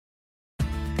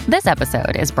This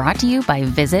episode is brought to you by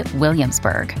Visit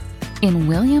Williamsburg. In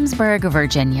Williamsburg,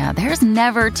 Virginia, there's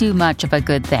never too much of a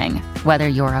good thing. Whether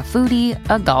you're a foodie,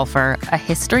 a golfer, a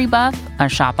history buff, a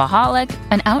shopaholic,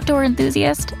 an outdoor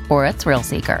enthusiast, or a thrill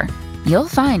seeker, you'll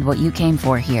find what you came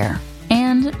for here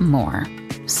and more.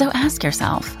 So ask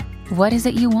yourself, what is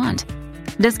it you want?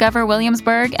 Discover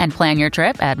Williamsburg and plan your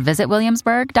trip at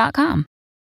visitwilliamsburg.com.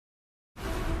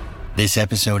 This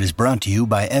episode is brought to you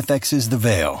by FX's The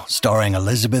Veil, starring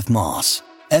Elizabeth Moss.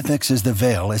 FX's The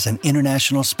Veil is an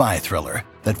international spy thriller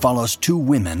that follows two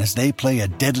women as they play a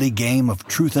deadly game of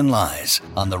truth and lies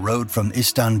on the road from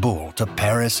Istanbul to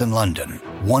Paris and London.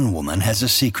 One woman has a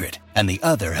secret, and the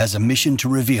other has a mission to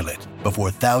reveal it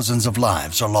before thousands of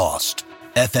lives are lost.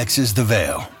 FX's The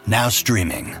Veil, now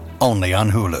streaming, only on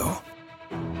Hulu.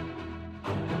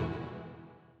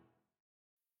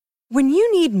 When you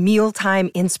need mealtime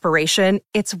inspiration,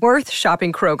 it's worth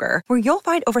shopping Kroger, where you'll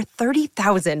find over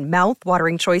 30,000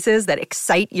 mouth-watering choices that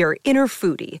excite your inner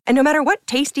foodie. And no matter what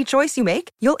tasty choice you make,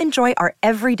 you'll enjoy our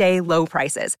everyday low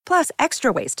prices, plus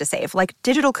extra ways to save, like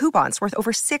digital coupons worth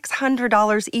over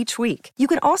 $600 each week. You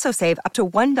can also save up to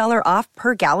 $1 off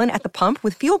per gallon at the pump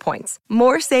with fuel points.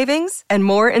 More savings and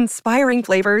more inspiring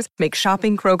flavors make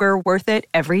shopping Kroger worth it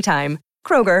every time.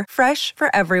 Kroger, fresh for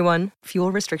everyone.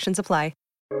 Fuel restrictions apply.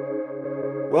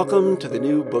 Welcome to the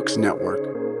New Books Network.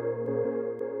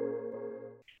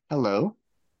 Hello.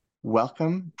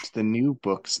 Welcome to the New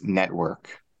Books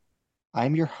Network.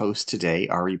 I'm your host today,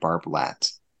 Ari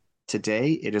Barblat.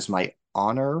 Today, it is my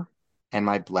honor and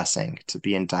my blessing to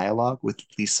be in dialogue with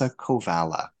Liisa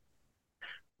Kovala.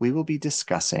 We will be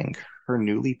discussing her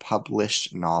newly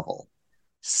published novel,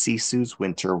 Sisu's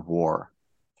Winter War,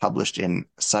 published in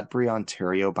Sudbury,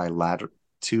 Ontario by Latitude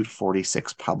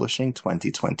 46 Publishing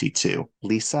 2022.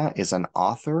 Liisa is an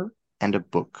author and a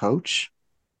book coach,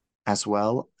 as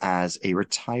well as a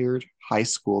retired high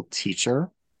school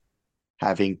teacher,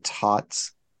 having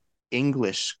taught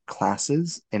English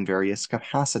classes in various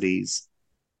capacities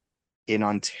in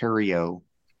Ontario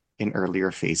in earlier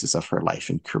phases of her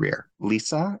life and career.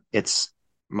 Liisa, it's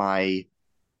my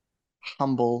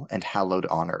humble and hallowed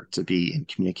honor to be in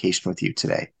communication with you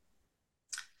today.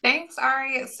 Thanks,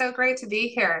 Ari. It's so great to be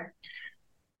here.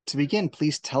 To begin,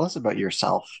 please tell us about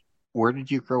yourself. Where did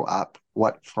you grow up?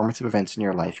 What formative events in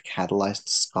your life catalyzed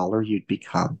the scholar you'd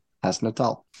become as an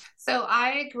adult? So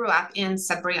I grew up in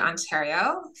Sudbury,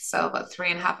 Ontario, so about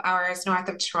 3.5 hours north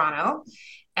of Toronto,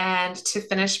 and to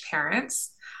Finnish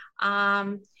parents.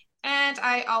 And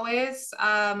I always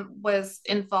was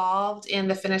involved in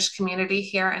the Finnish community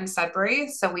here in Sudbury.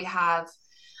 So we have,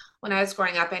 when I was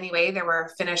growing up anyway, there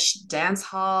were Finnish dance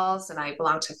halls, and I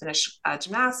belonged to a Finnish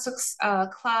gymnastics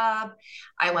club.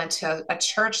 I went to a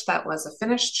church that was a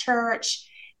Finnish church,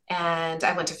 and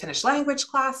I went to Finnish language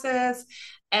classes.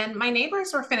 And my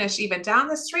neighbors were Finnish even down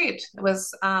the street. It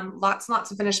was lots and lots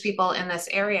of Finnish people in this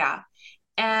area.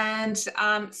 And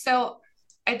so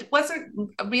I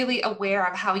wasn't really aware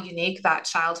of how unique that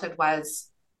childhood was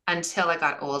until I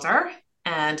got older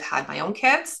and had my own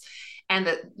kids. And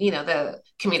the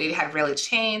community had really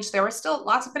changed. There were still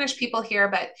lots of Finnish people here,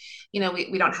 but,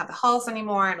 we don't have the halls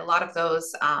anymore. And a lot of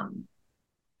those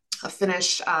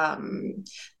Finnish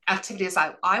activities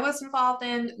I was involved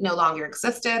in no longer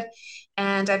existed.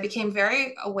 And I became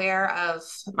very aware of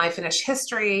my Finnish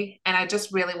history, and I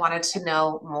just really wanted to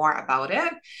know more about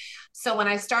it. So when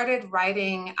I started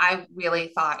writing, I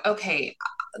really thought, okay,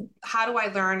 how do I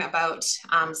learn about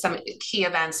some key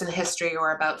events in history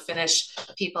or about Finnish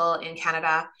people in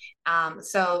Canada?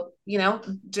 So,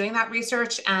 doing that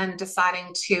research and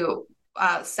deciding to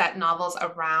set novels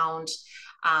around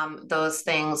those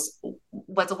things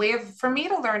was a way for me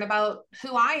to learn about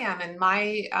who I am and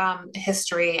my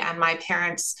history and my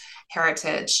parents'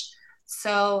 heritage.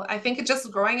 So I think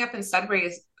just growing up in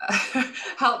Sudbury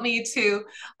helped me to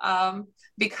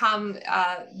become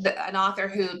an author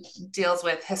who deals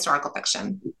with historical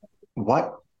fiction.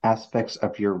 What aspects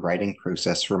of your writing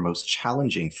process were most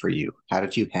challenging for you? How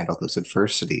did you handle those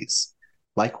adversities?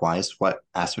 Likewise, what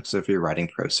aspects of your writing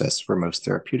process were most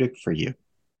therapeutic for you?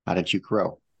 How did you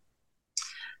grow?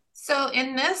 So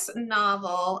in this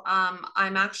novel,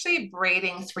 I'm actually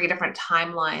braiding 3 different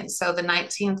timelines. So the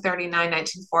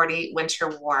 1939-1940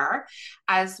 Winter War,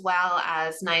 as well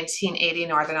as 1980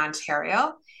 Northern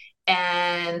Ontario.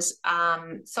 And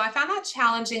so I found that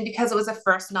challenging because it was a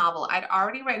first novel. I'd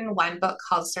already written one book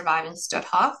called Surviving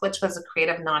Stutthof, which was a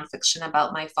creative nonfiction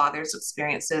about my father's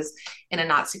experiences in a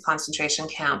Nazi concentration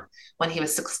camp when he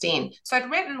was 16. So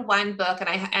I'd written one book,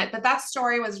 but that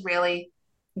story was really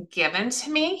given to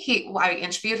me. I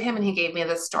interviewed him and he gave me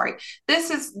this story.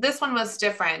 This one was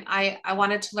different. I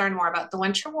wanted to learn more about the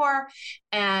Winter War,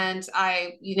 and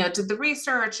I, did the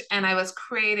research, and I was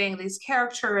creating these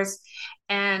characters,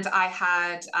 and I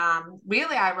had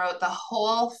really, I wrote the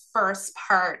whole first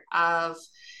part of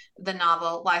the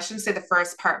novel. Well, I shouldn't say the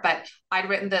first part, but I'd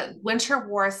written the Winter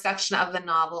War section of the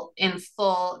novel in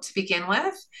full to begin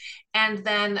with. And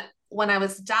then when I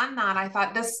was done that, I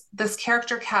thought this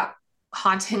character kept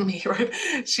haunting me, right?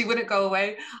 She wouldn't go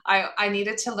away. I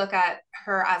needed to look at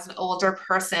her as an older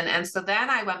person. And so then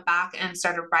I went back and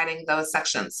started writing those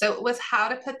sections. So it was how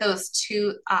to put those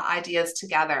two ideas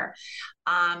together.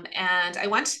 And I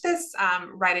went to this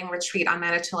writing retreat on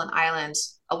Manitoulin Island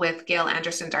with Gail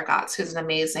Anderson Dargatz, who's an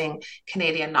amazing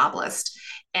Canadian novelist.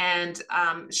 And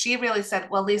she really said,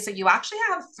 well, Liisa, you actually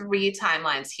have three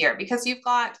timelines here, because you've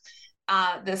got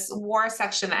this war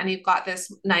section and you've got this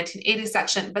 1980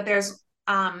 section, but there's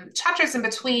chapters in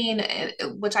between,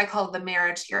 which I call the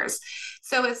marriage years.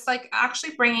 So it's like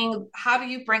actually how do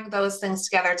you bring those things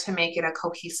together to make it a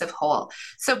cohesive whole?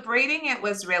 So braiding it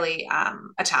was really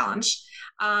a challenge.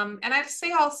 And I'd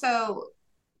say also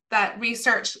that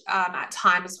research at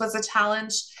times was a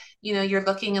challenge. You're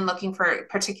looking for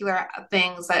particular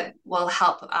things that will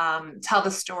help tell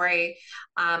the story.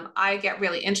 I get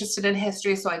really interested in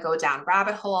history, so I go down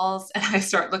rabbit holes and I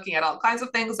start looking at all kinds of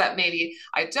things that maybe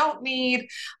I don't need,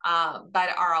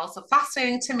 but are also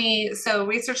fascinating to me. So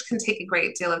research can take a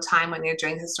great deal of time when you're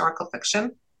doing historical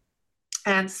fiction.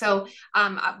 And so,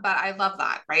 but I love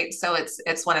that, right? So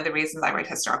it's one of the reasons I write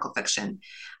historical fiction,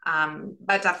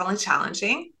 but definitely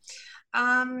challenging.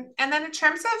 And then in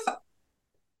terms of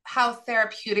how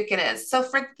therapeutic it is. So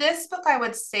for this book, I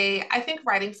would say, I think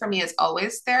writing for me is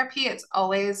always therapy. It's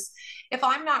always, if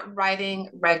I'm not writing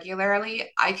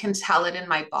regularly, I can tell it in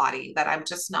my body that I'm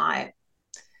just not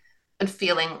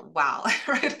feeling well,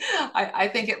 right? I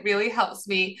think it really helps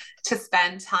me to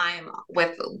spend time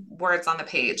with words on the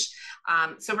page.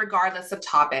 So regardless of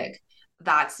topic,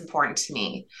 that's important to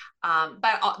me.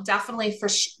 But definitely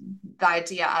the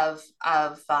idea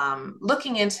of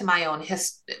looking into my own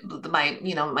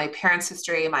my parents'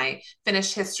 history, my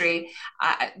Finnish history,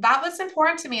 that was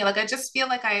important to me. Like, I just feel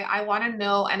like I want to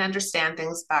know and understand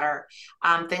things better,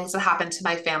 things that happened to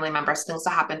my family members, things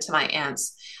that happened to my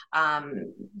aunts,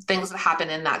 things that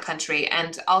happen in that country,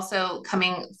 and also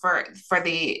coming for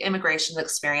the immigration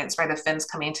experience, right? The Finns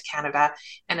coming to Canada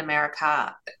and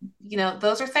America,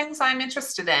 those are things I'm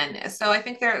interested in. So I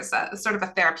think there's a sort of a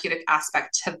therapeutic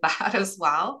aspect to that as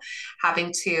well,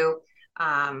 having to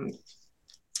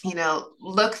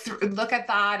look at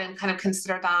that and kind of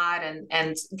consider that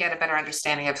and get a better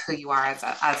understanding of who you are as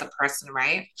a person,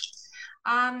 right?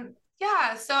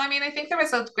 Yeah, so I mean, I think there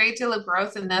was a great deal of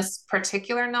growth in this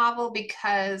particular novel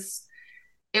because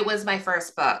it was my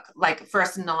first book, like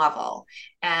first novel,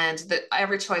 and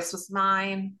every choice was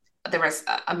mine. There was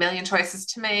a million choices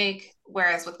to make.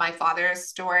 Whereas with my father's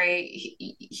story,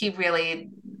 he really,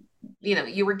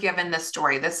 you were given this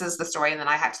story. This is the story, and then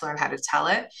I had to learn how to tell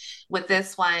it. With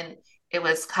this one, it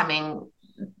was coming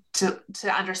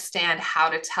to understand how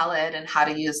to tell it and how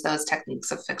to use those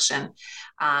techniques of fiction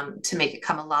to make it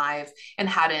come alive, and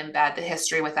how to embed the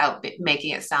history without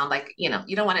making it sound like, you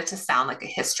don't want it to sound like a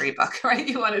history book, right?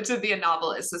 You want it to be a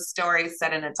novel. It's a story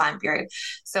set in a time period.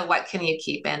 So what can you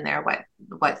keep in there?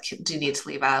 What do you need to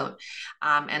leave out?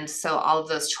 And so all of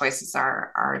those choices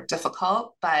are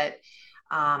difficult, but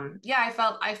yeah,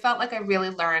 I felt like I really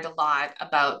learned a lot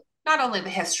about not only the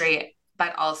history,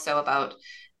 but also about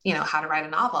how to write a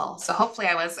novel. So hopefully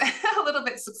I was a little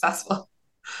bit successful.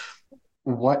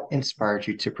 What inspired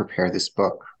you to prepare this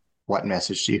book? What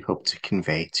message do you hope to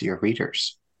convey to your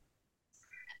readers?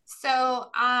 So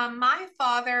my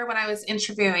father, when I was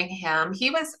interviewing him,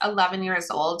 he was 11 years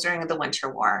old during the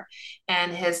Winter War,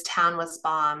 and his town was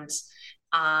bombed.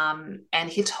 And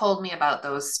he told me about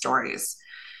those stories.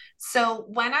 So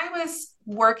when I was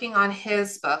working on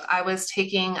his book, I was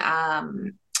taking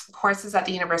courses at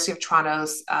the University of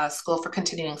Toronto's School for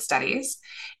Continuing Studies.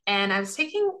 And I was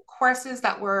taking courses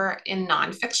that were in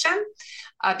nonfiction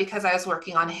because I was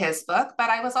working on his book, but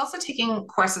I was also taking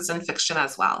courses in fiction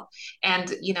as well.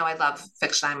 And, I love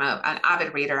fiction. I'm an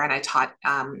avid reader, and I taught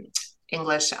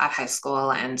English at high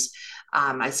school, and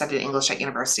I studied English at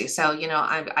university. So,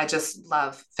 I just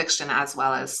love fiction as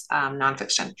well as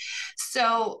nonfiction.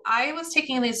 So I was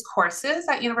taking these courses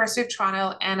at University of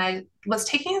Toronto, and I was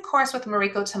taking a course with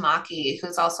Mariko Tamaki,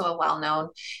 who's also a well-known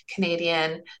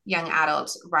Canadian young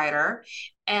adult writer.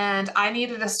 And I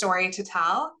needed a story to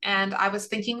tell. And I was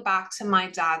thinking back to my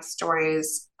dad's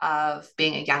stories of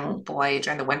being a young boy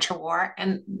during the Winter War.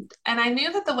 And I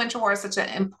knew that the Winter War is such an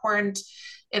important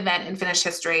event in Finnish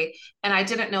history, and I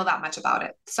didn't know that much about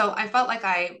it. So I felt like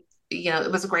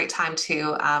it was a great time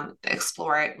to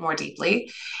explore it more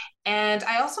deeply. And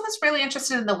I also was really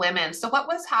interested in the women. So, what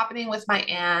was happening with my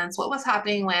aunts? What was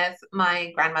happening with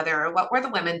my grandmother? What were the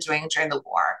women doing during the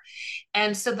war?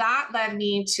 And so that led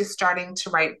me to starting to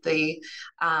write the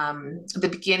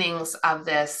beginnings of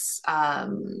this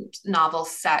novel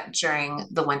set during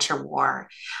the Winter War.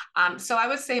 So I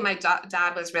would say my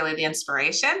dad was really the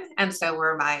inspiration, and so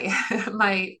were my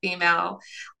my female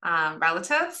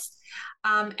relatives.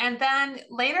 And then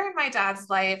later in my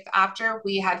dad's life, after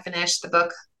we had finished the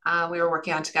book we were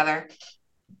working on together,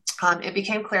 it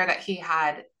became clear that he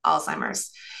had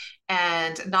Alzheimer's,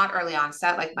 and not early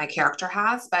onset like my character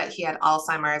has, but he had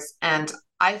Alzheimer's. And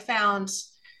I found,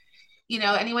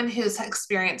 anyone who's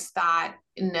experienced that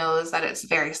knows that it's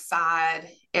very sad.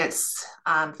 It's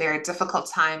a very difficult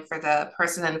time for the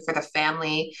person and for the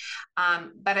family.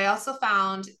 But I also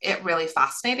found it really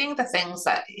fascinating, the things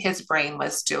that his brain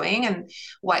was doing and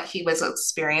what he was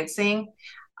experiencing.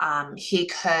 He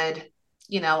could,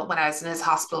 when I was in his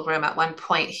hospital room, at one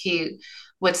point, he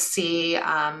would see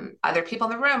other people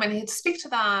in the room, and he'd speak to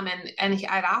them, and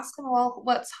I'd ask him, well,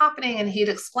 what's happening? And he'd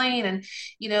explain. And,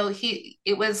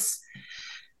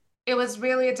 it was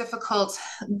really a difficult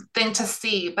thing to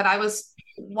see, but I was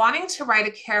wanting to write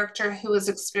a character who was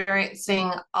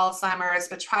experiencing Alzheimer's,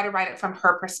 but try to write it from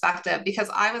her perspective, because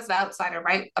I was the outsider,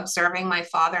 right? Observing my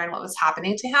father and what was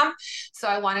happening to him. So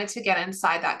I wanted to get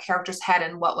inside that character's head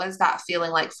and what was that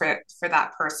feeling like for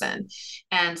that person.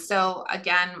 And so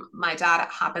again, my dad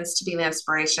happens to be the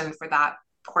inspiration for that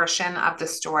portion of the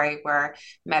story where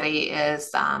Mehdi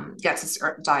gets his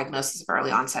diagnosis of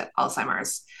early onset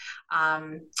Alzheimer's.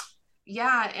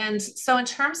 And so in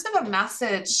terms of a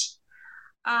message,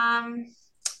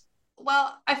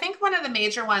 well, I think one of the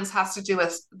major ones has to do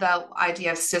with the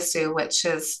idea of Sisu, which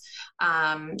is,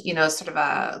 sort of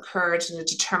a courage and a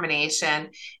determination,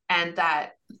 and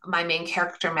that my main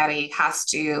character, Mehdi, has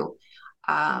to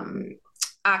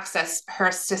access her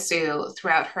Sisu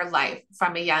throughout her life,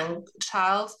 from a young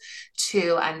child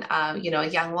to a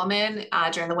young woman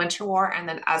during the Winter War, and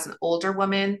then as an older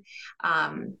woman.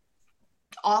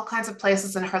 All kinds of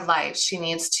places in her life, she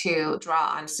needs to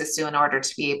draw on Sisu in order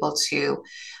to be able to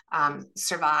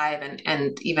survive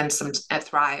and even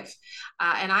thrive.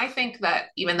 And I think that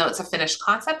even though it's a Finnish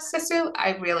concept, Sisu,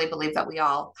 I really believe that we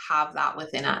all have that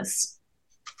within us.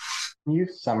 Can you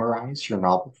summarize your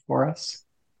novel for us?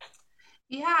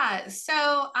 Yeah,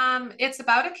 so it's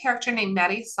about a character named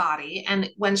Mehdi Sadi, and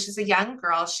when she's a young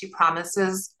girl, she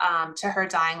promises to her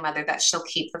dying mother that she'll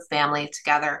keep the family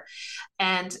together,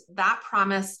 and that's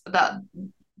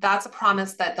a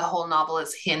promise that the whole novel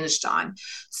is hinged on.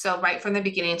 So right from the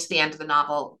beginning to the end of the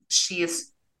novel,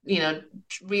 she's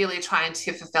really trying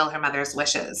to fulfill her mother's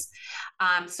wishes.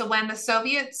 So when the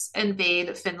Soviets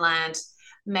invade Finland,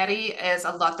 Mehdi is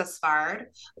a Lotta,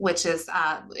 which is,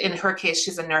 in her case,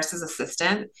 she's a nurse's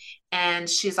assistant. And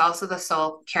she's also the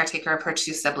sole caretaker of her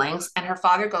two siblings. And her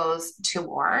father goes to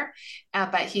war,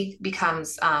 but he's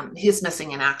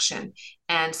missing in action.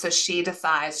 And so she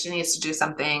decides she needs to do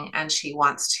something, and she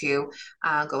wants to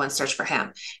go and search for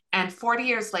him. And 40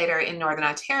 years later in Northern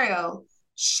Ontario,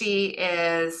 she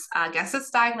gets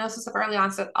this diagnosis of early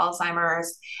onset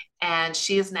Alzheimer's, and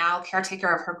she is now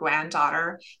caretaker of her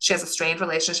granddaughter. She has a strained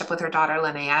relationship with her daughter,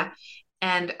 Linnea.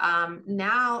 And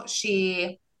now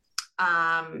she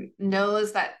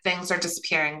knows that things are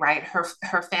disappearing, right?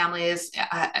 Her family is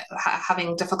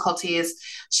having difficulties.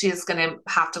 She's going to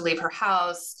have to leave her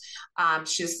house.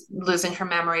 She's losing her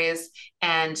memories,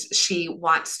 and she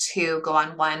wants to go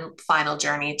on one final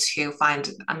journey to find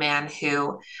a man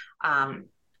who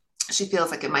she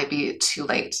feels like it might be too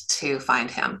late to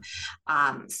find him.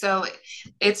 So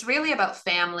it's really about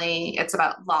family. It's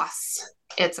about loss.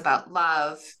 It's about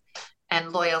love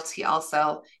and loyalty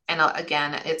also. And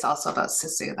again, it's also about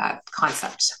Sisu, that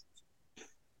concept.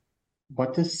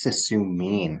 What does Sisu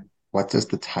mean? What does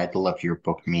the title of your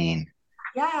book mean?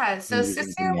 Yeah, so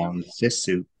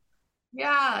Sisu.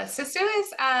 Yeah, Sisu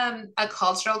is a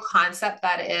cultural concept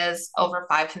that is over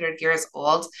 500 years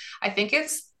old. I think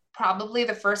it's probably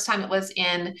the first time it was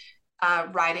in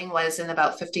writing was in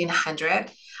about 1500.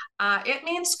 It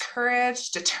means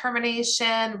courage,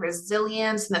 determination,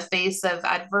 resilience in the face of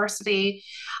adversity.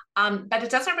 But it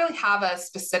doesn't really have a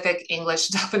specific English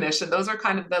definition. Those are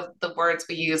kind of the words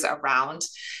we use around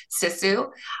Sisu.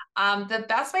 The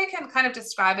best way I can kind of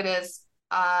describe it is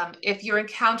if you're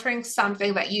encountering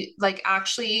something that you like,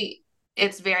 actually,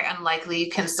 it's very unlikely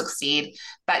you can succeed,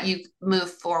 but you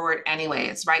move forward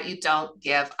anyways, right? You don't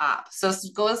give up. So it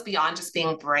goes beyond just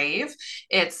being brave.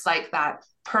 It's like that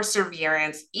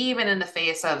perseverance, even in the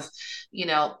face of,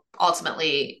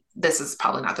 ultimately, this is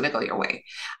probably not going to go your way.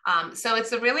 So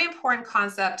it's a really important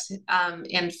concept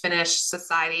in Finnish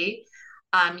society.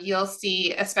 You'll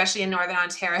see, especially in Northern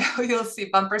Ontario, you'll see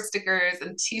bumper stickers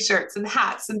and T-shirts and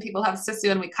hats, and people have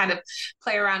Sisu, and we kind of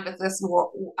play around with this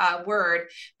word,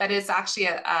 but it's actually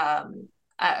a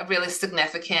really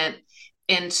significant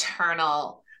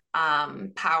internal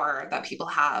power that people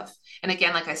have. And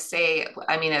again, like I say,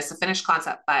 I mean, it's a Finnish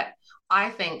concept, but I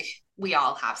think we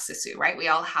all have Sisu, right? We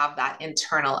all have that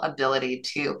internal ability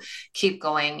to keep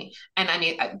going. And I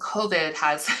mean, COVID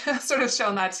has sort of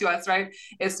shown that to us, right?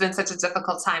 It's been such a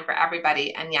difficult time for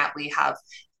everybody. And yet we have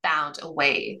found a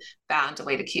way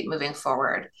to keep moving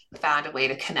forward, found a way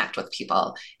to connect with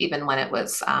people, even when it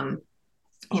was,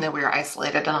 we were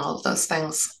isolated and all of those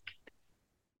things.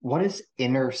 What is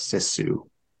inner Sisu?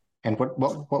 And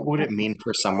what would it mean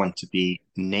for someone to be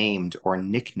named or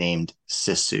nicknamed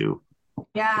Sisu?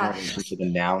 Yeah. In order to the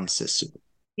noun Sisu.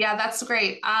 Yeah, that's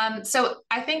great. So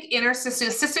I think inner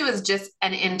Sisu is just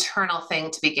an internal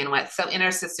thing to begin with. So inner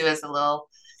Sisu is a little,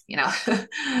 it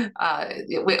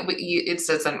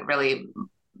doesn't really,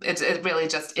 it really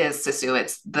just is Sisu.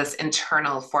 It's this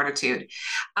internal fortitude.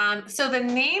 So the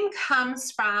name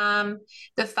comes from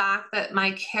the fact that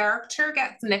my character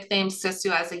gets nicknamed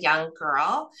Sisu as a young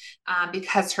girl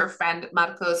because her friend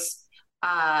Marcos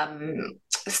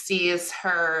sees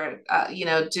her,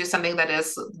 do something that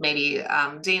is maybe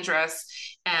dangerous,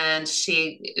 and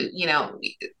she,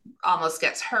 almost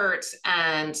gets hurt,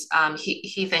 and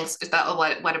he thinks that, oh,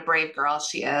 what a brave girl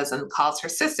she is, and calls her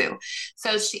Sisu.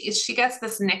 So she gets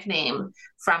this nickname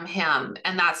from him,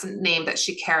 and that's a name that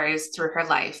she carries through her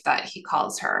life that he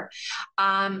calls her.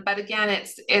 But again,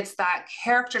 it's that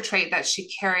character trait that she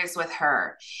carries with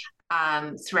her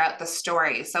throughout the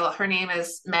story. So her name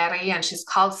is Mary, and she's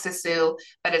called Sisu,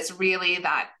 but it's really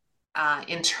that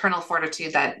internal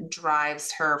fortitude that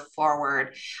drives her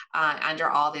forward under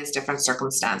all these different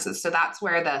circumstances. So that's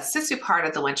where the Sisu part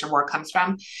of the Winter War comes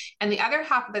from. And the other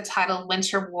half of the title,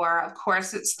 Winter War, of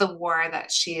course, it's the war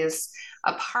that she's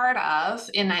a part of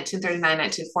in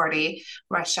 1939-1940,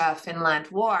 Russia-Finland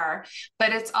War.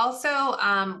 But it's also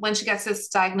when she gets this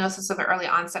diagnosis of early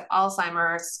onset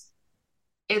Alzheimer's,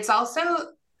 it's also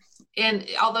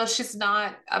although she's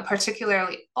not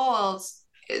particularly old,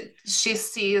 she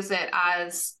sees it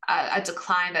as a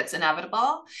decline that's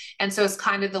inevitable. And so it's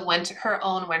kind of her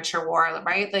own winter war,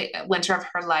 right? The winter of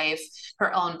her life,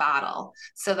 her own battle.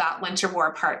 So that winter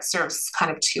war part serves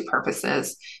kind of two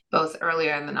purposes, both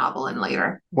earlier in the novel and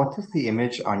later. What does the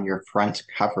image on your front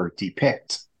cover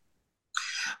depict?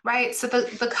 Right. So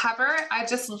the cover, I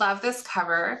just love this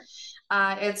cover.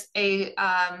 It's a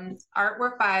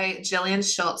artwork by Gillian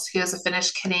Schultz, who is a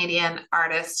Finnish-Canadian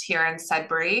artist here in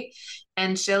Sudbury.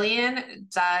 And Gillian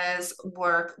does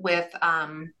work with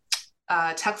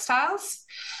textiles.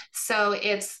 So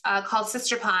it's called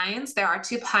Sister Pines. There are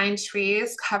two pine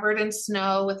trees covered in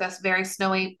snow with a very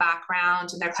snowy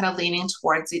background, and they're kind of leaning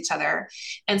towards each other.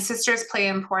 And sisters play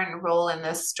an important role in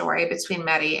this story between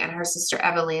Mary and her sister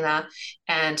Evelina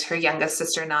and her youngest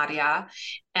sister Nadia.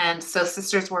 And so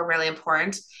sisters were really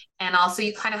important. And also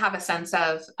you kind of have a sense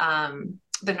of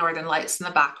the Northern Lights in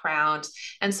the background.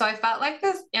 And so I felt like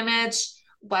this image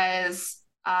was,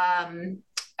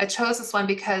 I chose this one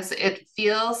because it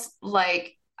feels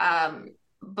like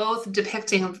both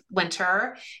depicting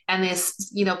winter and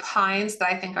these, pines that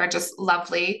I think are just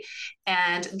lovely,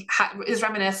 and is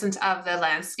reminiscent of the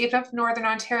landscape of Northern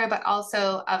Ontario, but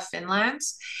also of Finland.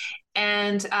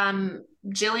 And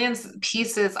Gillian's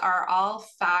pieces are all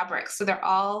fabric, so they're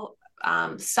all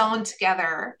sewn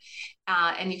together.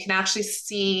 And you can actually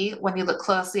see when you look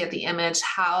closely at the image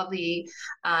how the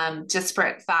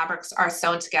disparate fabrics are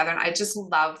sewn together. And I just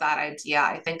love that idea.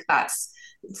 I think that's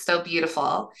so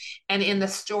beautiful. And in the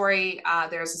story,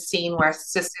 there's a scene where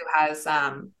Sisu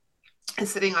is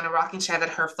sitting on a rocking chair that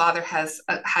her father has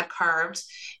had carved,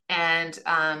 and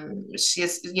she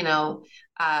is,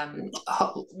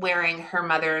 wearing her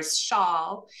mother's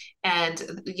shawl,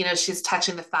 and she's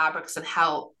touching the fabrics and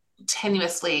how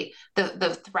tenuously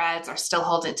the threads are still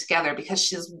holding together because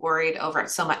she's worried over it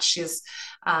so much. She's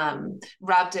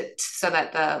rubbed it so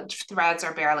that the threads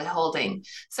are barely holding.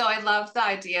 So I love the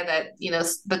idea that,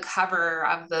 the cover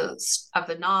of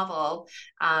the novel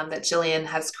that Gillian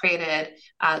has created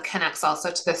connects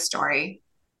also to this story.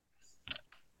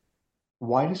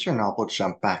 Why does your novel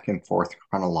jump back and forth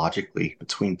chronologically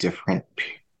between different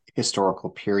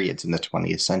historical periods in the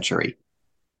 20th century?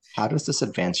 How does this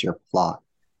advance your plot?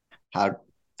 How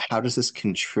does this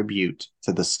contribute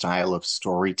to the style of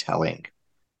storytelling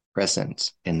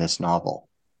present in this novel?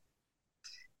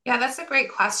 Yeah, that's a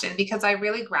great question because I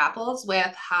really grappled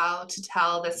with how to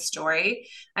tell this story.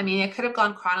 I mean, it could have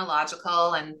gone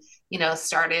chronological and,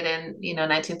 started in,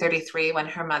 1933 when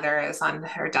her mother is on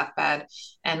her deathbed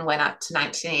and went up to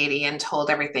 1980 and told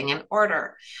everything in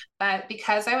order. But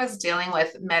because I was dealing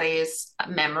with Mary's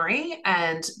memory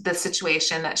and the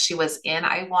situation that she was in,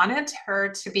 I wanted her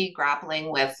to be grappling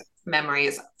with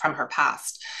memories from her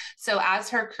past. So as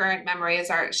her current memories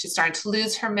she's starting to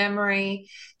lose her memory.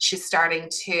 She's starting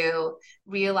to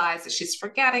realize that she's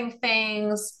forgetting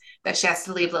things, that she has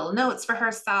to leave little notes for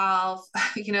herself,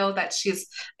 that she's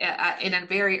in a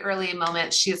very early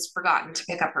moment, she's forgotten to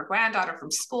pick up her granddaughter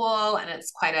from school. And it's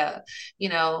quite a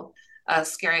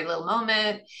scary little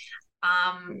moment.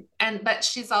 But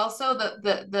she's also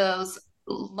those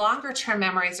longer term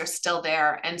memories are still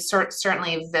there and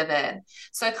certainly vivid.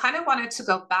 So I kind of wanted to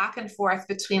go back and forth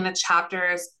between the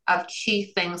chapters of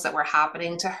key things that were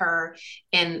happening to her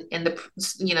in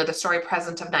the story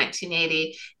present of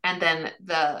 1980, and then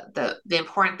the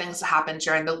important things that happened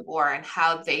during the war and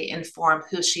how they inform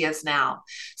who she is now.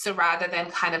 So rather than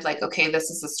kind of like, okay,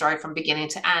 this is the story from beginning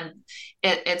to end,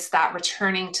 it's that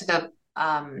returning to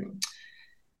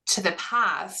the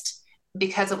past,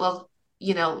 because it will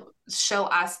show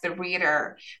us, the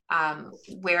reader,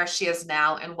 where she is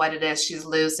now and what it is she's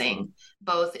losing,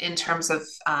 both in terms of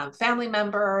family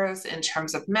members, in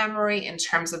terms of memory, in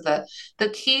terms of the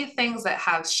key things that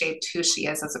have shaped who she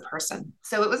is as a person.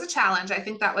 So it was a challenge. I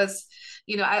think that was,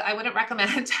 I wouldn't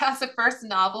recommend as a first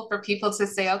novel for people to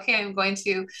say, okay, I'm going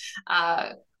to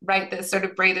write this sort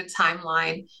of braided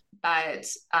timeline. But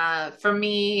for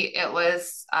me,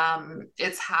 it's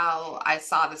how I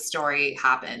saw the story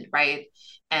happen, right?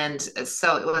 And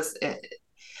so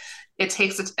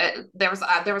there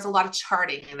was a lot of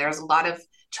charting, and there was a lot of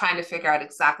trying to figure out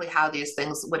exactly how these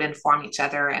things would inform each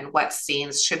other and what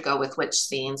scenes should go with which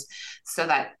scenes, so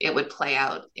that it would play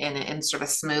out in sort of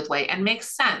a smooth way and make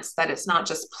sense, that it's not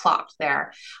just plopped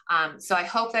there. So I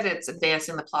hope that it's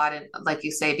advancing the plot, and like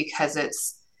you say, because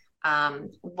it's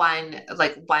one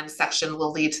section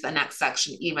will lead to the next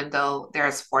section, even though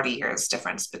there's 40 years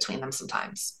difference between them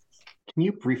sometimes. Can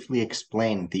you briefly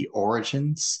explain the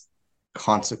origins,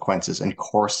 consequences, and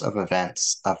course of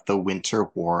events of the Winter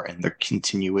War and the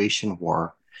Continuation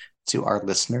War to our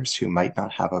listeners who might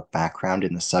not have a background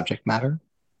in the subject matter?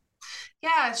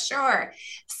 Yeah, sure.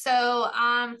 So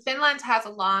Finland has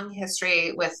a long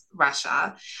history with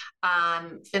Russia.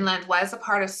 Finland was a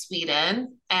part of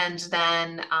Sweden, and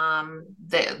then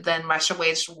then Russia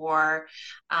waged war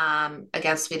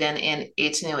against Sweden in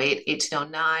 1808,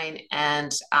 1809,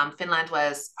 and Finland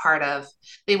was part of.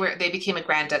 They became a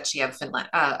Grand Duchy of Finland,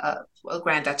 a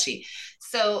Grand Duchy.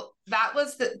 So that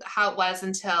was how it was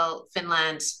until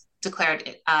Finland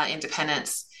declared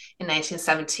independence in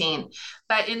 1917.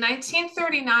 But in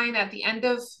 1939, at the end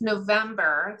of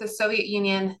November, the Soviet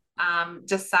Union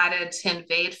decided to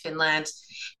invade Finland.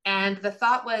 And the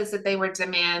thought was that they were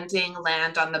demanding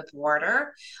land on the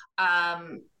border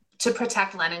to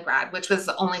protect Leningrad, which was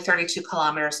only 32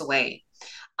 kilometers away.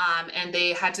 And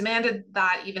they had demanded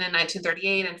that even in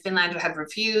 1938, and Finland had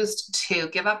refused to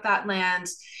give up that land.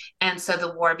 And so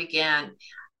the war began.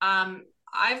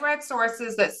 I've read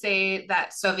sources that say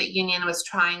that Soviet Union was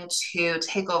trying to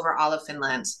take over all of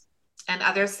Finland, and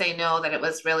others say no, that it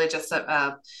was really just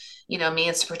a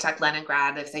means to protect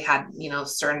Leningrad if they had,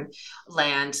 certain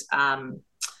land.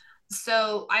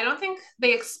 So I don't think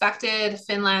they expected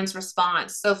Finland's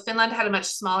response. So Finland had a much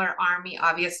smaller army,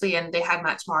 obviously, and they had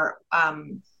much more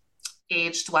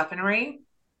aged weaponry,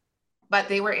 but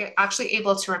they were actually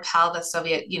able to repel the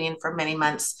Soviet Union for many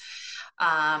months.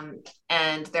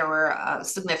 And there were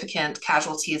significant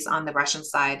casualties on the Russian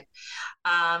side.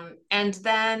 And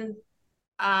then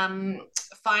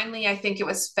finally, I think it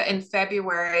was in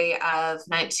February of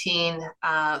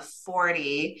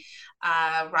 1940,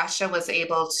 Russia was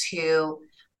able to,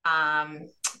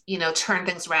 turn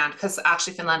things around, because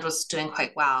actually Finland was doing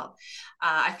quite well.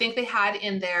 I think they had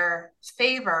in their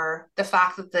favor the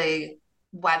fact that the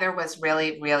weather was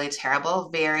really, really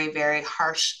terrible, very, very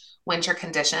harsh winter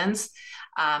conditions.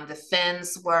 The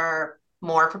Finns were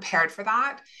more prepared for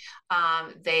that.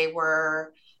 They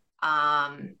were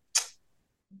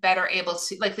better able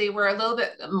to, like, they were a little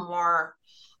bit more,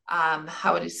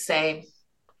 how would you say?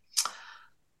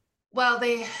 Well,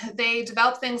 they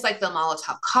developed things like the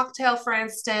Molotov cocktail, for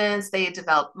instance. They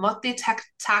developed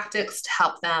tactics to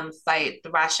help them fight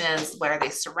the Russians, where they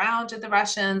surrounded the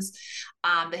Russians.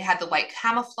 They had the white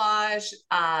camouflage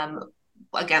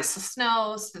against the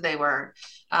snow, so they were,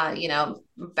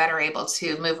 better able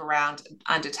to move around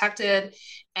undetected.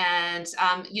 And,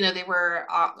 they were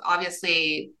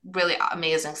obviously really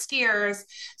amazing skiers.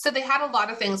 So they had a lot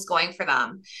of things going for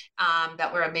them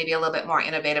that were maybe a little bit more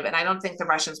innovative. And I don't think the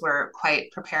Russians were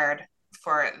quite prepared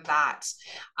for that.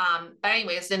 But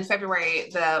anyways, in February,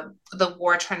 the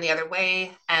war turned the other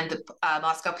way, and the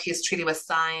Moscow Peace Treaty was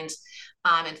signed,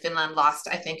 and Finland lost,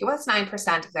 I think it was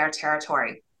 9% of their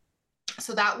territory.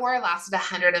 So that war lasted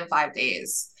 105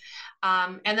 days.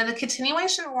 And then the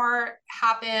continuation war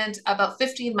happened about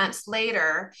 15 months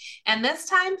later. And this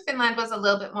time, Finland was a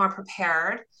little bit more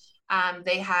prepared.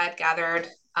 They had gathered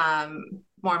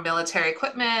more military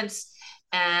equipment,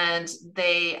 and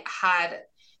they had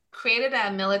created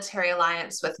a military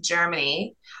alliance with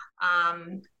Germany.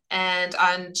 And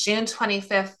on June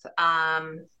 25th,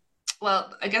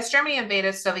 well, I guess Germany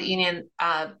invaded Soviet Union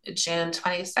June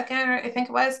 22nd, I think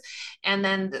it was. And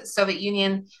then the Soviet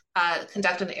Union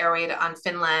conducted an air raid on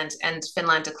Finland, and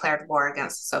Finland declared war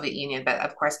against the Soviet Union. But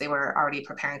of course, they were already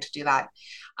preparing to do that.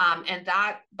 And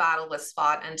that battle was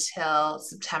fought until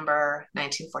September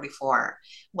 1944,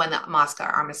 when the Moscow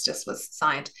Armistice was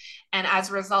signed. And as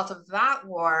a result of that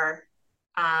war,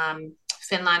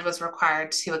 Finland was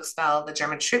required to expel the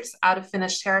German troops out of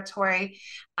Finnish territory.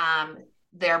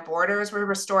 Their borders were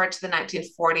restored to the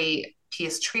 1940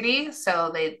 peace treaty.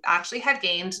 So they actually had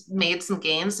made some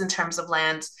gains in terms of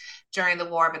land during the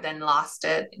war, but then lost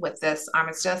it with this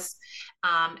armistice.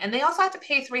 And they also had to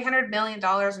pay $300 million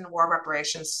in war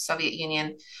reparations to the Soviet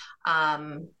Union.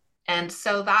 And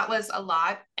so that was a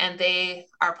lot. And they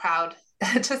are proud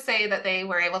to say that they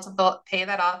were able to pay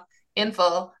that off in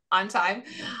full on time.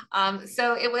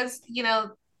 So it was,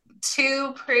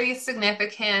 two pretty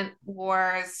significant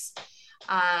wars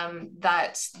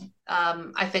that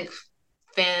I think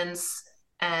Finns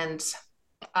and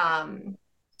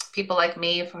people like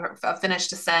me of Finnish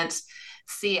descent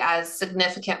see as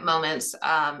significant moments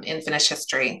in Finnish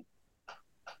history.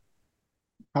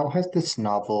 How has this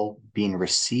novel been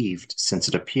received since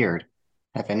it appeared?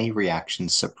 Have any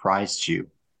reactions surprised you?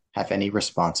 Have any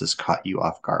responses caught you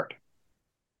off guard?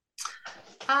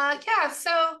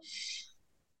 So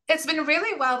it's been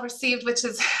really well received, which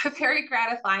is very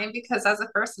gratifying, because as a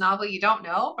first novel, you don't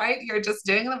know, right? You're just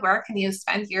doing the work, and you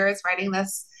spend years writing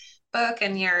this book,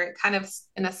 and you're kind of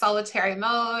in a solitary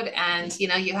mode. And,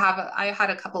 I had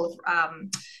a couple of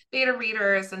beta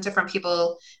readers and different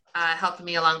people helping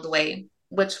me along the way,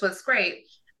 which was great.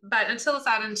 But until it's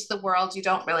out into the world, you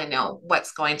don't really know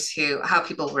how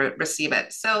people receive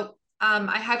it. So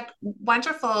I had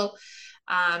wonderful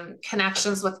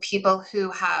connections with people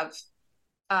who have,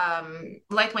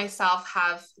 like myself,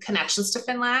 have connections to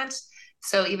Finland.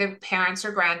 So either parents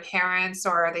or grandparents,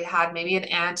 or they had maybe an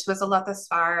aunt who was a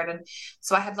Latitude. And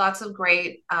so I had lots of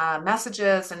great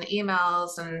messages and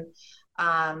emails,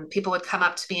 and people would come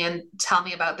up to me and tell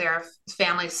me about their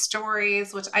family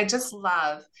stories, which I just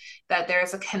love, that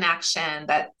there's a connection,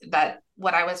 that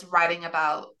what I was writing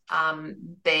about,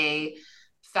 they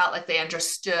felt like they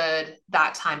understood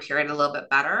that time period a little bit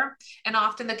better. And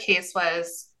often the case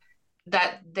was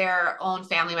that their own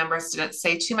family members didn't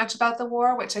say too much about the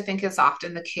war, which I think is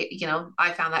often the case.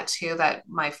 I found that too, that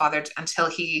my father, until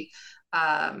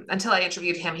I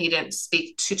interviewed him, he didn't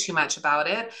speak too much about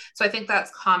it. So I think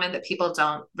that's common, that people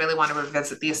don't really want to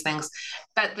revisit these things,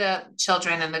 but the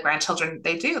children and the grandchildren,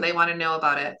 they want to know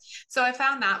about it. So I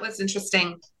found that was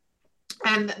interesting.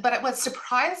 But what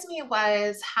surprised me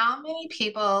was how many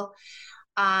people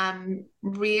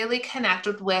really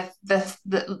connected with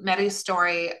the Mary's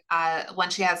story when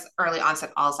she has early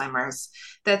onset Alzheimer's,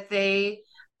 that they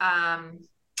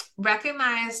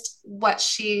recognized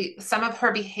some of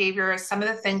her behaviors, some of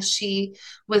the things she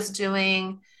was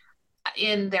doing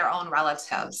in their own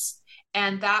relatives.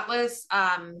 And that was,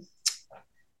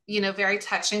 very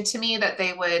touching to me, that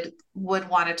they would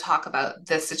want to talk about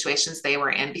the situations they were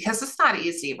in, because it's not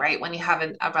easy, right? When you have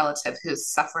a relative who's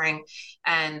suffering,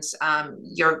 and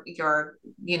you're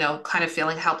kind of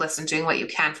feeling helpless and doing what you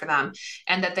can for them,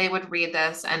 and that they would read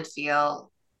this and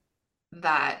feel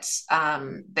that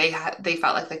they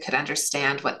felt like they could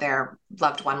understand what their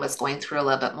loved one was going through a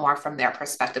little bit more from their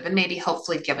perspective, and maybe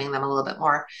hopefully giving them a little bit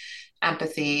more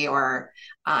empathy or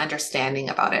understanding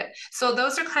about it. So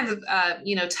those are kinds of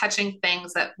touching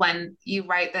things that when you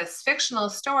write this fictional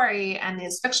story and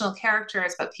these fictional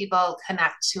characters, but people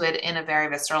connect to it in a very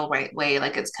visceral way,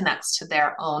 like it connects to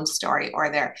their own story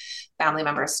or their family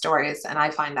members' stories. And I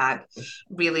find that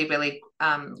really, really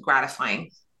gratifying.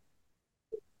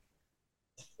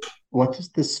 What does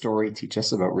this story teach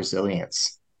us about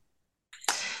resilience?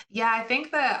 Yeah, I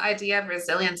think the idea of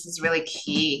resilience is really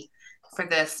key for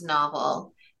this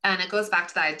novel. And it goes back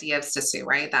to the idea of Sisu,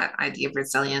 right? That idea of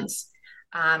resilience.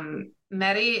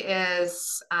 Mary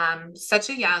is such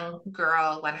a young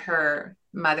girl when her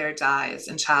mother dies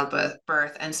in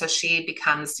childbirth. And so she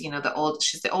becomes,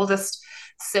 she's the oldest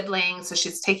sibling. So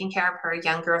she's taking care of her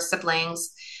younger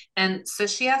siblings. And so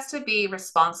she has to be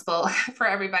responsible for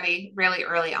everybody really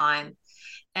early on.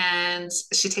 And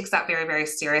she takes that very, very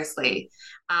seriously.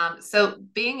 So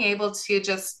being able to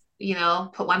just,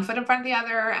 put one foot in front of the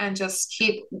other and just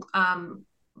keep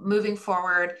moving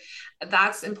forward,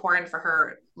 that's important for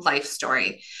her life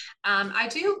story. I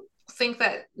do think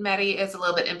that Mary is a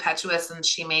little bit impetuous and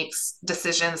she makes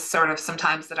decisions sort of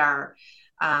sometimes that are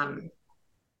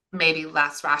maybe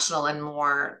less rational and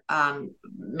more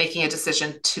making a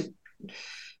decision to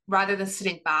rather than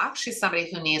sitting back, she's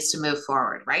somebody who needs to move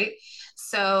forward, right?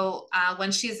 So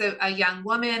when she's a young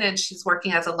woman and she's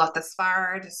working as a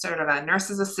Lothisfard, sort of a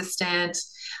nurse's assistant,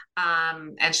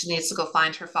 and she needs to go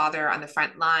find her father on the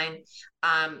front line,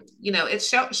 it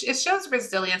shows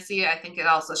resiliency. I think it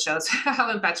also shows how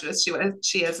impetuous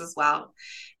she is as well.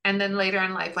 And then later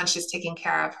in life, when she's taking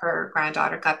care of her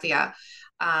granddaughter Katya,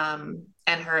 and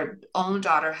her own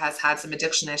daughter has had some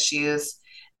addiction issues,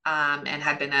 and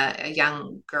had been a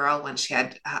young girl when she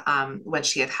had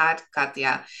had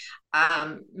Katya.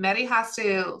 Mary has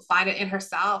to find it in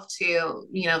herself to,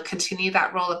 continue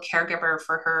that role of caregiver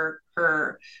for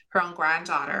her own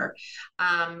granddaughter.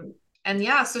 And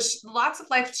yeah, so lots of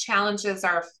life challenges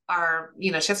are, she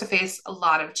has to face a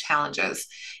lot of challenges.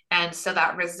 And so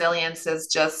that resilience is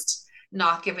just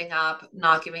not giving up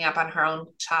on her own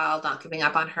child, not giving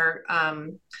up on her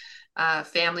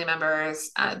family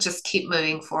members, just keep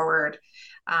moving forward.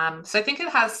 So I think it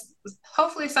has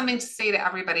hopefully something to say to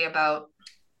everybody about,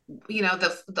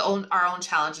 our own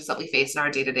challenges that we face in our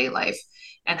day-to-day life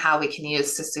and how we can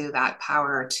use to Sisu that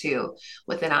power to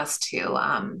within us to,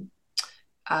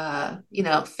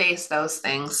 face those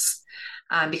things.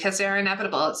 Because they're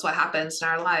inevitable. It's what happens in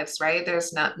our lives, right?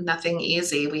 There's nothing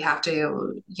easy. We have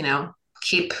to,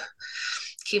 keep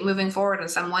moving forward in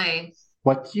some way.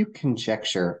 What do you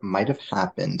conjecture might have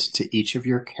happened to each of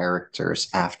your characters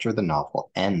after the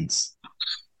novel ends?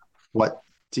 What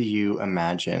do you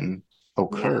imagine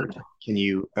occurred? Yeah. Can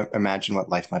you imagine what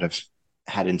life might have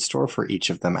had in store for each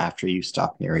of them after you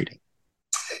stop narrating?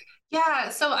 Yeah,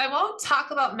 so I won't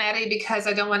talk about Mary because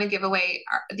I don't want to give away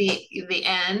the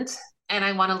end, and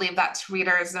I want to leave that to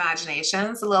readers'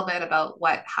 imaginations a little bit about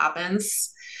what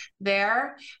happens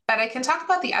there. But I can talk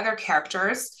about the other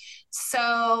characters.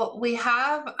 So we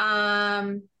have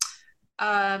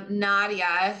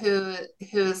Nadia,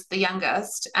 who's the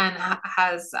youngest and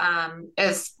has,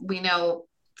 as we know,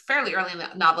 fairly early in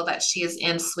the novel that she is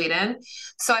in Sweden.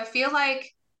 So I feel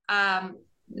like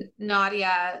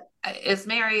Nadia is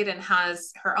married and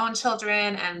has her own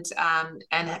children and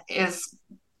is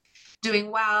doing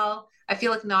well. I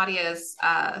feel like Nadia is,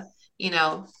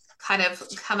 kind of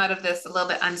come out of this a little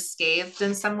bit unscathed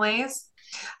in some ways.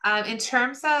 In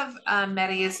terms of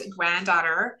Mary's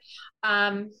granddaughter,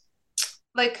 I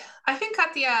think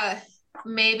Katya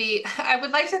maybe I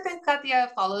would like to think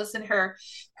Katya follows in her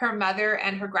mother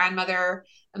and her grandmother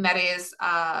Mary's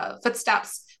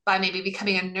footsteps by maybe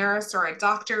becoming a nurse or a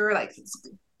doctor,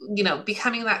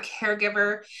 becoming that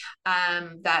caregiver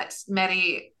that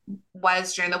Mary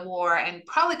was during the war and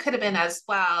probably could have been as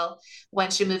well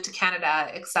when she moved to Canada,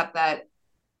 except that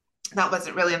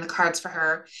wasn't really in the cards for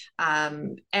her.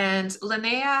 And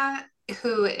Linnea,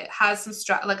 who has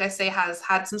has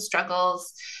had some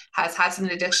struggles, has had some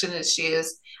addiction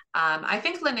issues. I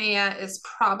think Linnea is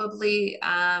probably,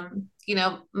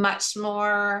 much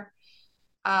more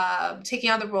taking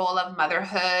on the role of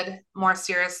motherhood more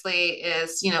seriously,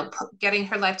 is, getting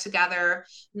her life together.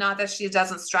 Not that she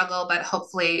doesn't struggle, but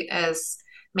hopefully is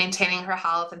maintaining her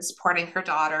health and supporting her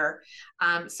daughter.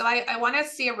 So I want to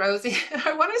see a rosy,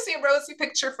 I want to see a rosy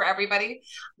picture for everybody,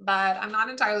 but I'm not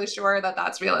entirely sure that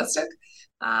that's realistic.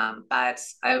 But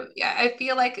I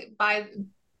feel like by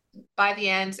the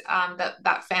end,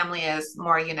 that family is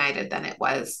more united than it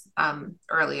was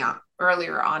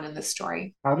earlier on in the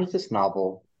story. How does this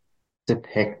novel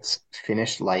depict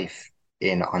Finnish life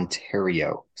in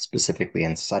Ontario, specifically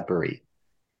in Sudbury?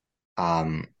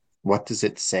 What does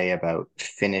it say about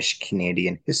Finnish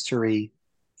Canadian history,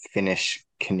 Finnish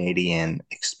Canadian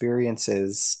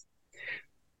experiences?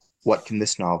 What can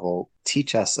this novel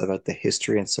teach us about the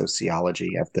history and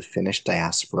sociology of the Finnish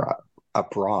diaspora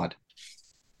abroad?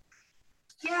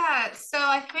 Yeah, so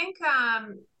I think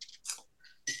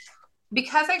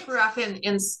because I grew up in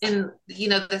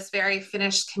this very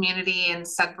Finnish community in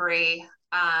Sudbury,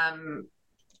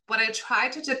 what I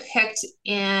tried to depict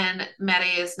in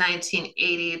Mede's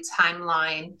 1980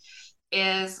 timeline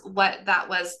is what that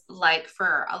was like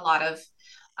for a lot of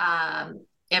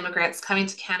immigrants coming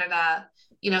to Canada.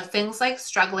 Things like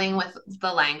struggling with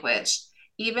the language.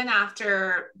 Even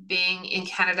after being in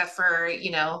Canada for,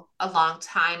 a long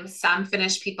time, some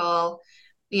Finnish people,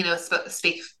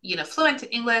 speak, fluent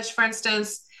English, for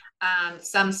instance.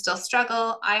 Some still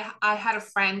struggle. I had a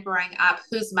friend growing up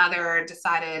whose mother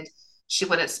decided she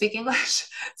wouldn't speak English,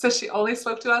 so she only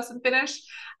spoke to us in Finnish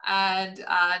and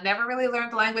never really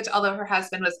learned the language, although her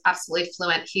husband was absolutely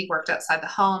fluent. He worked outside the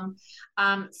home.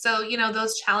 So,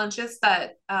 those challenges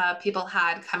that people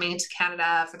had coming to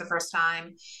Canada for the first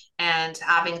time and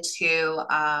having to,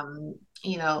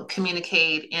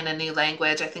 communicate in a new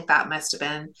language, I think that must have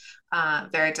been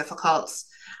very difficult.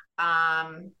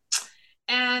 Um,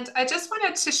 and I just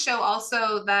wanted to show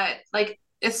also that, like,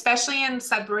 especially in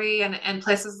Sudbury and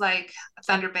places like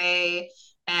Thunder Bay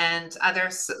and other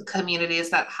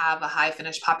communities that have a high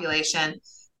Finnish population,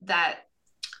 that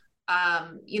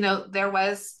there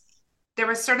was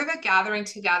sort of a gathering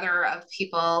together of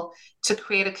people to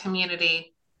create a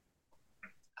community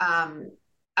um,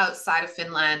 outside of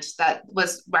Finland that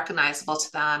was recognizable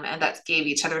to them and that gave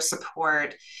each other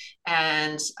support.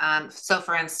 And so,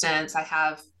 for instance, I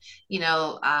have,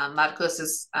 Markus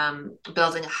is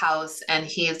building a house and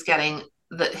he is getting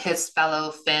his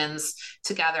fellow Finns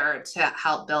together to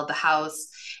help build the house.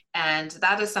 And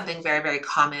that is something very, very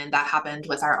common that happened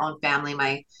with our own family.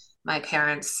 My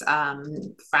parents'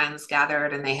 friends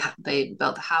gathered and they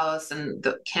built the house, and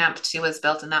the camp too was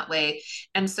built in that way.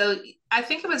 And so I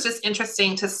think it was just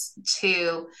interesting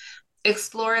to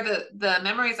explore the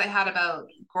memories I had about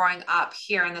growing up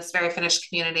here in this very Finnish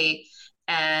community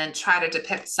and try to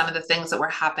depict some of the things that were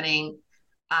happening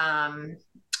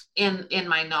in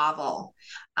my novel.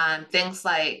 Things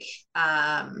like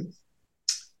I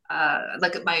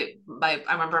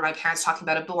remember my parents talking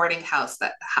about a boarding house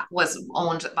that was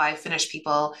owned by Finnish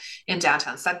people in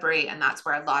downtown Sudbury, and that's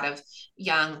where a lot of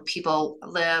young people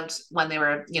lived when they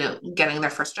were, getting their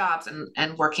first jobs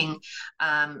and working.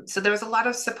 So there was a lot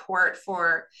of support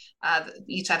for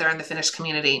each other in the Finnish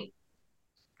community,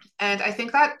 and I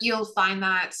think that you'll find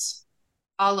that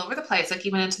all over the place, like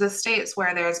even into the States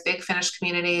where there's big Finnish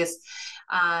communities.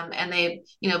 And they,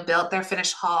 built their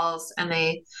Finnish halls and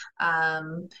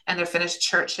and their Finnish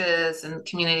churches and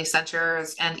community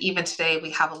centers. And even today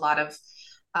we have a lot of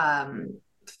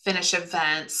Finnish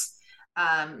events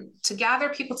to gather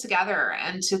people together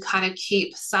and to kind of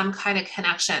keep some kind of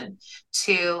connection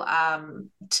to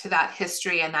that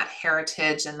history and that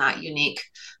heritage and that unique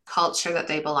culture that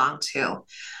they belong to.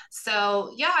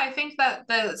 So yeah, I think that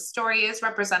the story is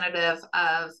representative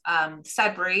of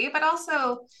Sudbury, but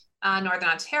also Northern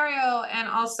Ontario, and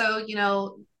also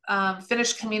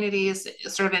Finnish communities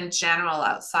sort of in general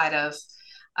outside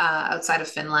of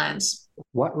Finland.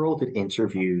 What role did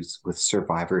interviews with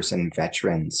survivors and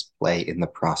veterans play in the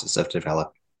process of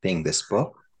developing this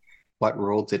book? What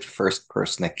role did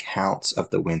first-person accounts of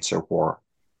the Winter War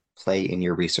play in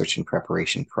your research and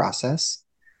preparation process?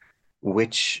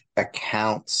 Which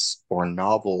accounts or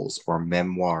novels or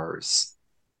memoirs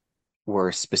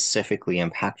were specifically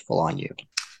impactful on you?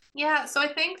 Yeah, so I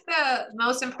think the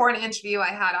most important interview I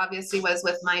had obviously was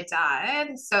with my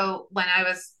dad. So when I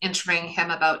was interviewing him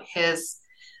about his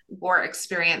war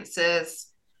experiences,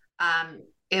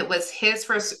 it was his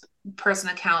first person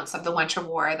accounts of the Winter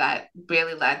War that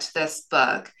really led to this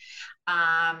book.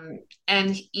 And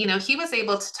he was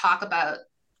able to talk about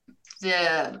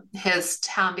his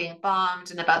town being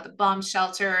bombed and about the bomb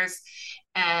shelters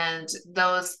and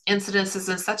those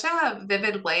incidences in such a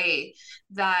vivid way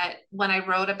that when I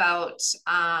wrote about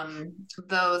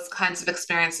those kinds of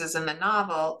experiences in the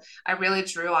novel, I really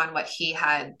drew on what he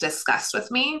had discussed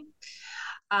with me.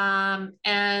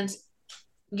 And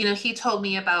he told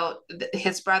me about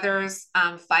his brothers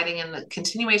fighting in the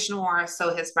continuation war.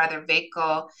 So his brother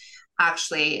Veikko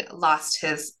actually lost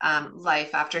his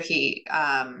life after he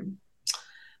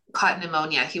caught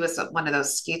pneumonia. He was one of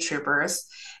those ski troopers.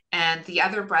 And the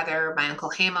other brother, my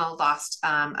uncle Hamo, lost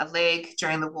a leg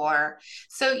during the war.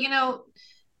 So,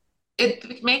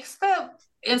 it makes the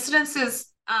incidences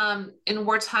in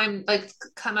wartime, like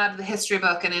come out of the history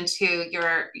book and into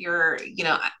your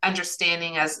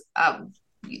understanding as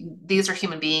these are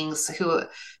human beings who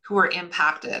were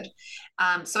impacted.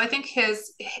 So I think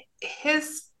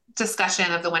his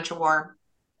discussion of the Winter War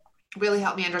really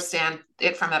helped me understand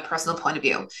it from a personal point of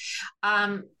view.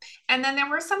 And then there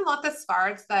were some Lopez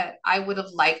Fards that I would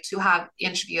have liked to have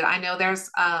interviewed. I know there's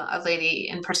a lady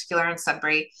in particular in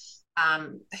Sudbury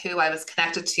who I was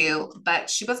connected to, but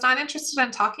she was not interested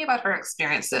in talking about her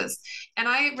experiences. And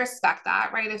I respect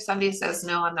that, right? If somebody says,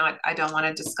 no, I don't want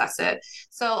to discuss it.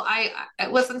 So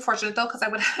it was unfortunate though, because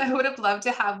I would have loved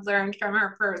to have learned from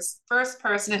her first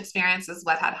person experiences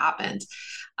what had happened.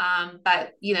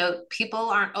 But people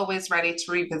aren't always ready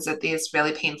to revisit these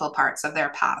really painful parts of their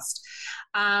past.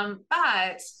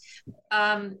 But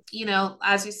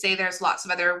as you say, there's lots of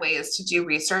other ways to do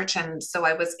research. And so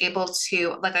I was able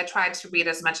to, I tried to read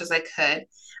as much as I could.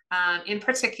 In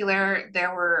particular,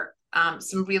 there were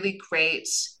some really great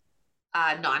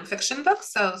nonfiction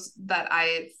books that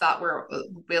I thought were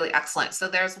really excellent. So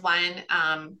there's one,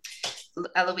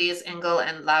 Eloise Engel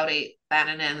and Laude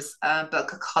Bannonen's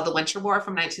book called The Winter War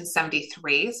from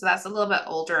 1973. So that's a little bit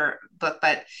older book,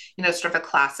 but, sort of a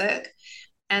classic.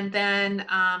 And then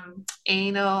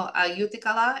Eino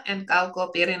Jutikala and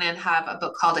Galgo Pirinen have a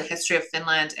book called A History of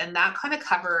Finland. And that kind of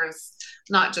covers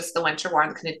not just the Winter War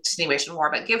and the Continuation War,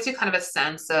 but gives you kind of a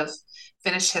sense of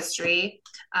Finnish history.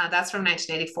 That's from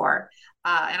 1984.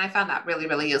 And I found that really,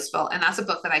 really useful. And that's a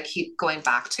book that I keep going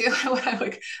back to when I'm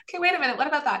like, okay, wait a minute, what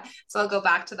about that? So I'll go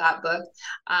back to that book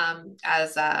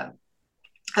as an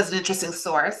interesting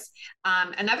source.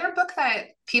 Another book that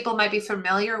people might be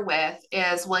familiar with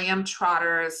is William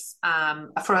Trotter's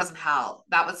A Frozen Hell.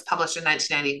 That was published in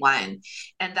 1991.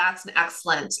 And that's an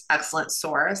excellent, excellent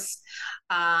source.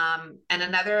 And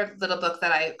another little book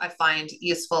that I find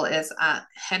useful is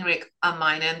Henrik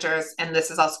Mainender's, and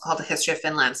this is also called The History of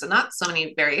Finland. So not so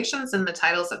many variations in the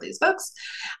titles of these books.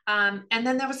 And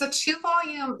then there was a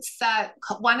 2-volume set.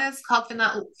 One is called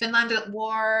Finland at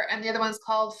War, and the other one's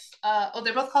called,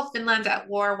 they're both called Finland at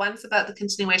War. One's about the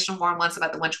Continuation War, and one's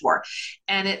about the Winter War.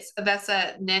 And it's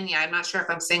Vesa Nenya. I'm not sure if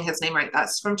I'm saying his name right.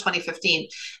 That's from 2015.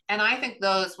 And I think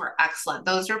those were excellent.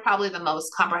 Those are probably the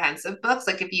most comprehensive books.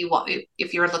 Like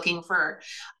if you're looking for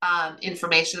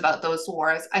information about those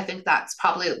wars, I think that's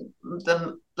probably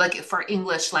for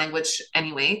English language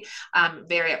anyway,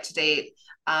 very up to date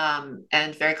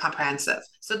and very comprehensive.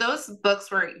 So those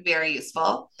books were very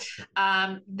useful.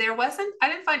 I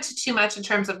didn't find too much in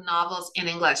terms of novels in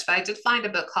English, but I did find a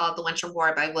book called The Winter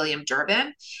War by William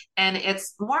Durbin. And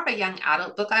it's more of a young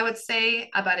adult book, I would say,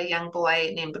 about a young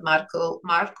boy named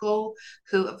Marco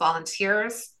who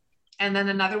volunteers. And then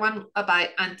another one by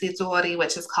Antti Tuori,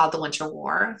 which is called The Winter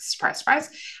War. Surprise, surprise.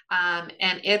 And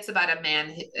it's about a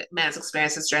man's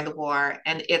experiences during the war.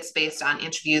 And it's based on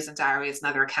interviews and diaries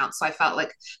and other accounts. So I felt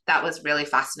like that was really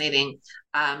fascinating,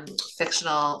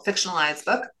 fictionalized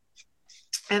book.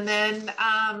 And then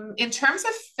in terms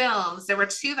of films, there were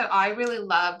two that I really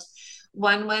loved.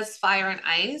 One was Fire and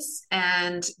Ice,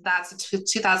 and that's a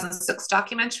 2006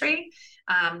 documentary.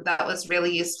 That was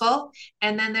really useful.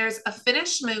 And then there's a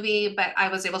Finnish movie, but I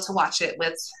was able to watch it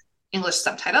with English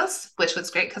subtitles, which was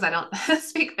great because I don't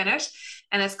speak Finnish.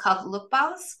 And it's called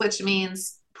Lupaus, which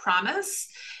means promise.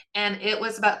 And it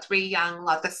was about 3 young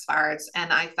Latitude.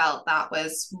 And I felt that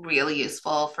was really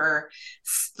useful for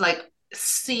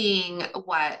seeing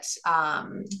what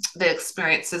the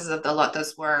experiences of the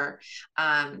Lotas were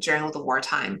during the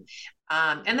wartime.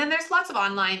 And then there's lots of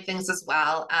online things as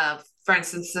well. For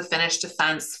instance, the Finnish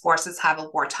Defense Forces have a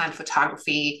wartime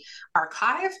photography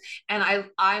archive. And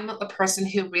I'm a person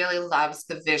who really loves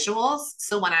the visuals.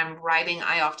 So when I'm writing,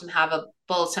 I often have a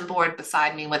bulletin board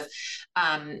beside me with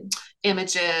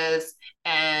images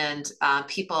and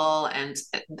people and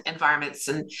environments.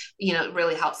 And, it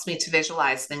really helps me to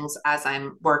visualize things as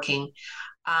I'm working.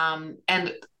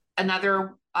 And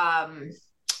another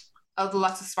the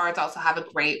Lots of Spards also have a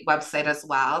great website as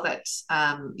well that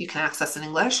you can access in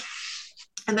English.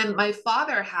 And then my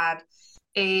father had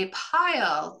a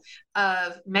pile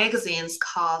of magazines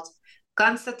called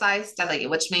Kansa-taisteli,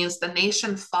 which means the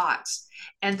nation fought.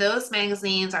 And those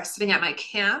magazines are sitting at my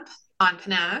camp on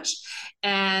Panache.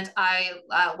 And I,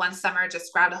 one summer,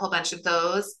 just grabbed a whole bunch of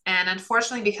those. And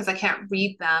unfortunately, because I can't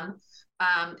read them,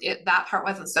 that part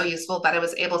wasn't so useful, but I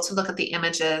was able to look at the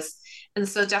images. And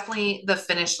so definitely the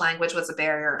Finnish language was a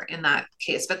barrier in that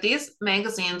case. But these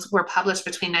magazines were published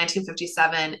between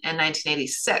 1957 and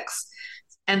 1986.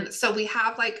 And so we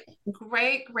have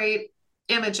great, great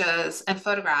images and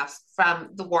photographs from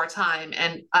the wartime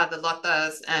and the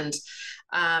Lotas and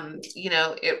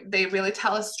They really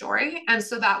tell a story. And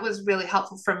so that was really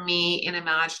helpful for me in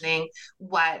imagining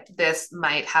what this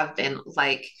might have been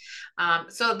like.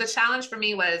 So the challenge for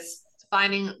me was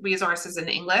finding resources in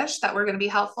English that were going to be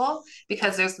helpful,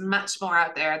 because there's much more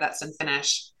out there that's in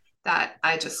Finnish that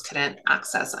I just couldn't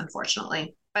access,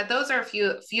 unfortunately. But those are a few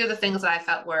of the things that I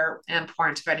felt were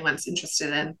important if anyone's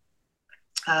interested in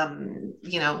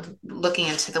looking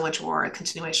into the Winter War,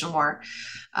 continuation war,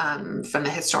 from the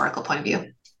historical point of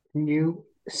view. Can you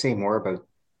say more about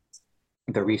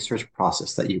the research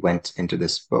process that you went into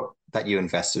this book, that you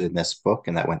invested in this book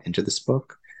and that went into this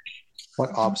book?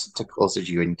 What obstacles did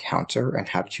you encounter and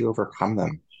how did you overcome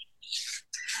them?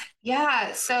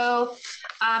 Yeah, so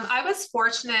I was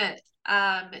fortunate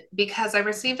because I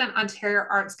received an Ontario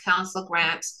Arts Council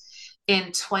grant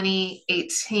in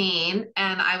 2018,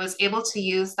 and I was able to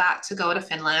use that to go to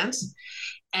Finland.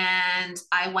 And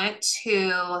I went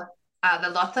to the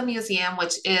Lotta Museum,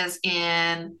 which is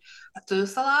in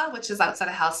Tuusula, which is outside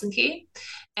of Helsinki.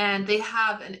 And they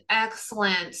have an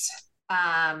excellent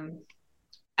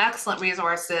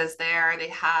resources there. They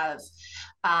have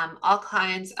all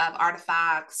kinds of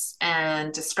artifacts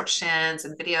and descriptions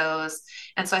and videos.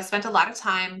 And so I spent a lot of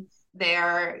time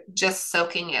there just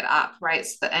soaking it up, right?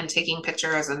 And taking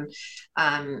pictures. And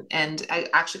I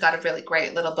actually got a really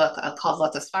great little book called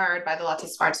Latitude by the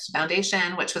Latitude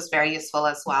Foundation, which was very useful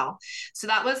as well. So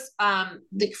that was,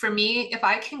 for me, if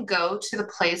I can go to the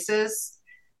places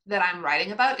that I'm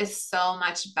writing about, is so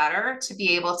much better to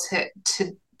be able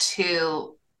to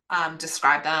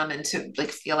describe them and to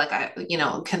feel like I,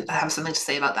 can have something to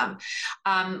say about them.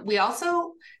 We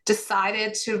also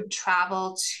decided to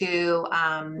travel to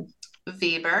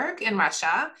Viborg in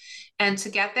Russia, and to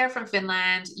get there from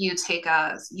Finland, you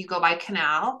go by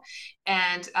canal,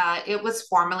 and it was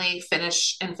formerly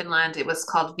Finnish in Finland. It was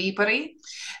called Viipuri.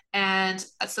 And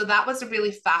so that was a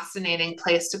really fascinating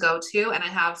place to go to. And I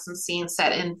have some scenes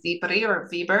set in Viipuri or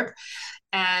Viborg.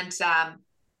 And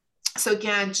so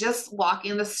again, just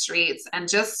walking the streets and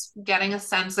just getting a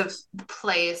sense of the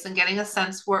place and getting a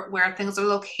sense where things are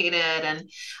located. And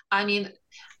I mean,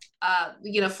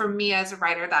 for me as a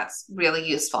writer, that's really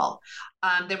useful.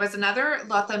 There was another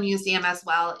Lotta museum as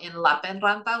well in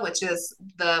Lappeenranta, which is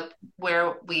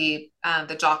where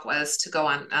the dock was to go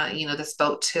on, this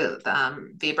boat to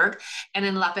Viborg. And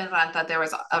in Lappeenranta, there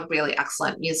was a really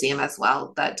excellent museum as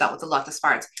well that dealt with the Lotta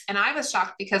Sparts. And I was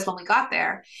shocked because when we got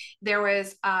there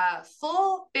was a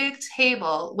full big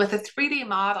table with a 3D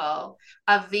model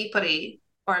of Viipuri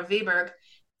or Viborg.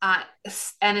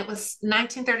 And it was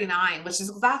 1939, which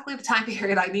is exactly the time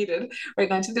period I needed, right?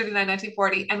 1939,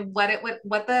 1940, and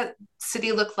what the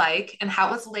city looked like and how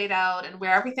it was laid out and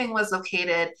where everything was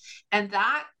located. And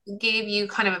that gave you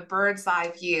kind of a bird's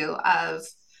eye view of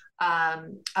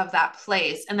that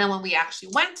place. And then when we actually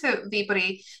went to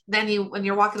Viipuri, then when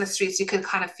you're walking the streets, you could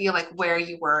kind of feel like where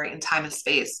you were in time and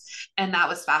space. And that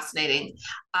was fascinating.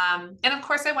 And of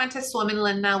course I went to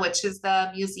Suomenlinna, which is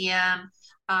the museum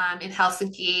in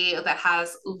Helsinki that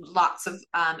has lots of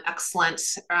excellent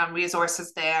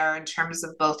resources there in terms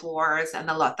of both wars and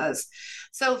the Lottas.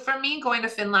 So for me, going to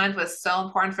Finland was so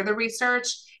important for the research.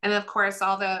 And of course,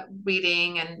 all the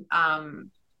reading and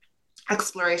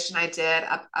exploration I did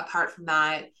apart from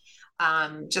that,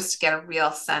 just to get a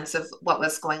real sense of what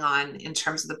was going on in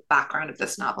terms of the background of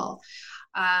this novel.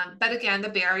 But again, the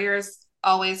barriers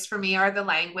always for me are the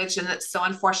language. And it's so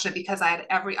unfortunate because I had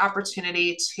every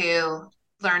opportunity to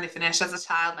learn Finnish as a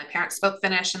child. My parents spoke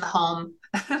Finnish in the home,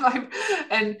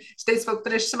 and they spoke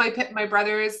Finnish to my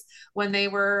brothers when they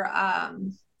were,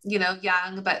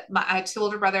 young. But I had two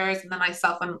older brothers, and then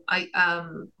myself and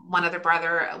one other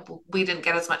brother. We didn't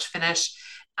get as much Finnish,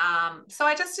 so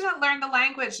I just didn't learn the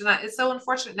language, and it's so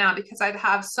unfortunate now because I'd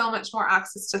have so much more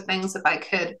access to things if I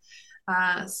could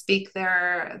speak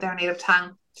their native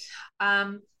tongue.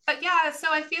 But yeah, so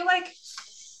I feel like,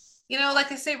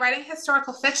 like I say, writing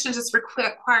historical fiction just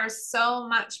requires so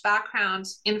much background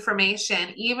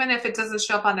information, even if it doesn't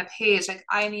show up on the page. Like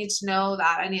I need to know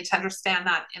that, I need to understand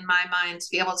that in my mind to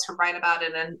be able to write about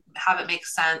it and have it make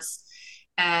sense.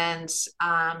 And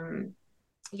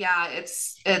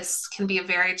it's can be a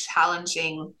very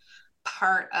challenging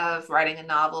part of writing a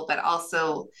novel, but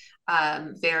also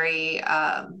very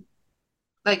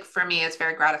for me, it's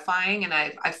very gratifying. And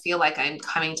I feel like I'm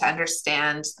coming to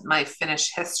understand my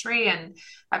Finnish history and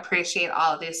appreciate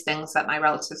all of these things that my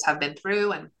relatives have been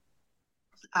through, and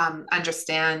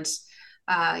understand,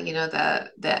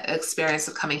 the experience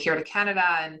of coming here to Canada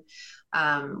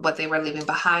and what they were leaving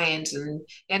behind,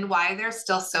 and why they're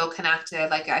still so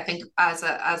connected. Like I think as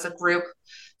a group,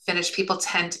 Finnish people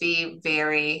tend to be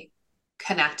very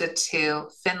connected to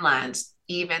Finland,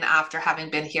 even after having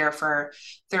been here for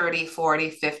 30, 40,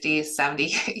 50,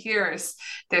 70 years,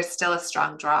 there's still a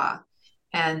strong draw.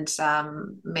 And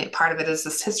part of it is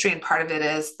this history, and part of it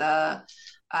is the,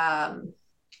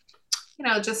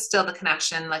 just still the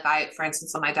connection. Like for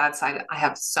instance, on my dad's side, I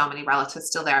have so many relatives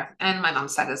still there, and my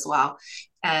mom's side as well.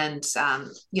 And,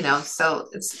 so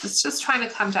it's just trying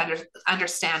to come to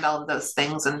understand all of those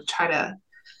things and try to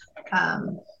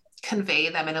convey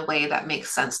them in a way that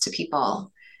makes sense to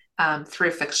people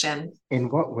through fiction. In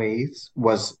what ways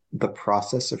was the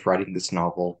process of writing this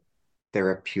novel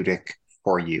therapeutic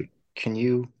for you? Can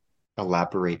you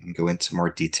elaborate and go into more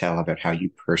detail about how you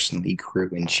personally grew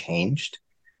and changed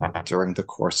during the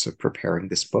course of preparing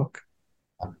this book?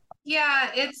 Yeah,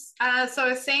 it's so I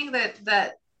was saying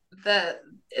that the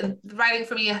writing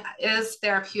for me is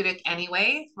therapeutic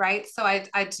anyway, right? So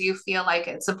I do feel like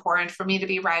it's important for me to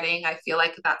be writing. I feel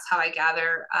like that's how I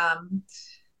gather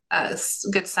a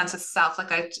good sense of self.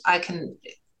 Like I can,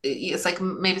 it's like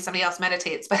maybe somebody else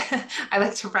meditates, but I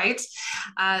like to write.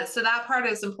 So that part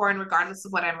is important regardless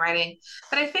of what I'm writing.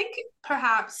 But I think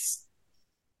perhaps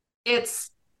it's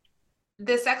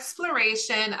this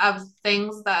exploration of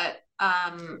things that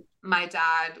my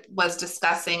dad was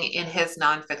discussing in his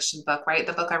nonfiction book, right?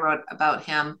 The book I wrote about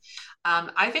him.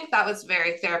 I think that was a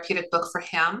very therapeutic book for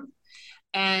him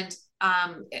and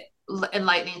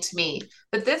enlightening to me.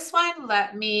 But this one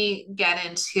let me get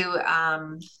into,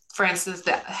 for instance,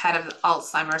 the head of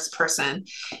Alzheimer's person.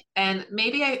 And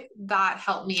maybe that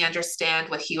helped me understand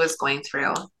what he was going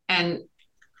through. And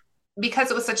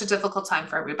because it was such a difficult time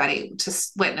for everybody to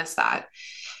witness that.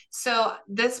 So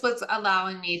this was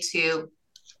allowing me to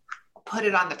put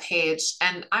it on the page.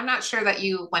 And I'm not sure that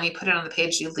when you put it on the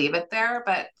page, you leave it there,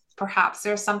 but perhaps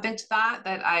there's something to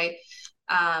that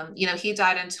he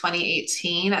died in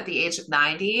 2018 at the age of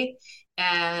 90.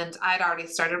 And I'd already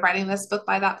started writing this book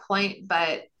by that point,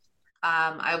 but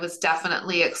I was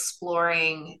definitely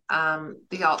exploring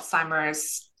the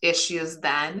Alzheimer's issues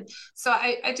then. So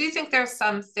I do think there's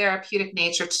some therapeutic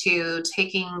nature to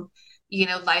taking,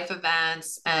 life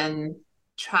events and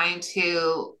trying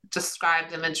to describe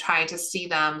them and trying to see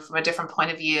them from a different point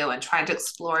of view and trying to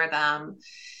explore them.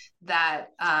 That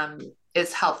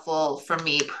is helpful for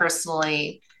me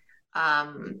personally,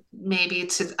 maybe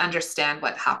to understand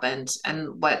what happened and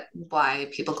why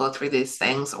people go through these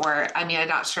things. Or, I mean, I'm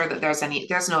not sure that there's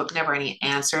never any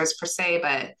answers per se,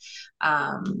 but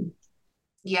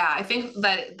yeah, I think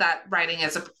that writing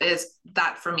is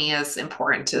that for me is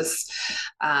important. It's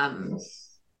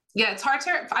hard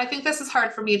I think this is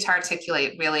hard for me to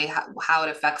articulate really how it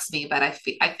affects me, but I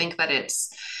think that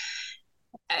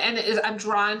I'm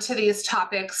drawn to these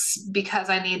topics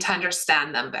because I need to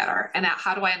understand them better. And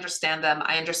how do I understand them?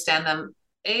 I understand them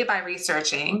A, by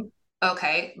researching,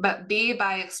 okay, but B,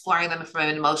 by exploring them from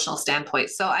an emotional standpoint.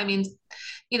 So, I mean,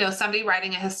 somebody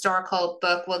writing a historical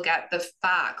book will get the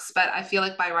facts, but I feel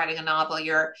like by writing a novel,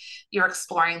 you're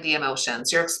exploring the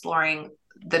emotions, you're exploring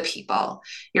the people,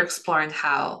 you're exploring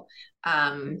how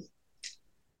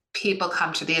people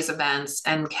come to these events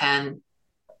and can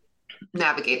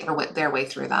navigate their way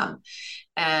through them.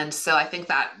 And so I think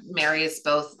that marries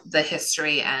both the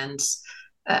history and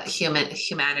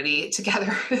humanity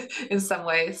together in some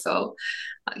way. So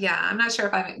yeah, I'm not sure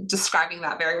if I'm describing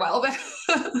that very well, but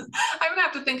I'm gonna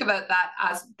have to think about that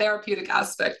as therapeutic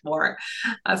aspect more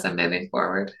as I'm moving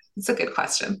forward. It's a good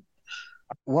question.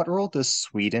 What role does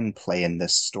Sweden play in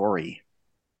this story?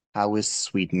 How is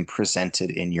Sweden presented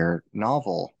in your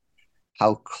novel?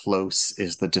 How close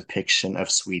is the depiction of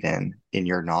Sweden in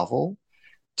your novel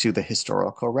to the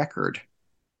historical record?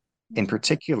 In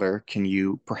particular, can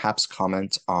you perhaps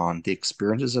comment on the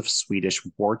experiences of Swedish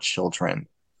war children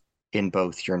in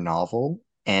both your novel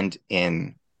and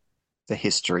in the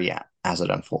history as it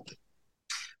unfolded?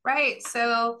 Right.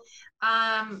 So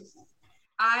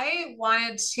I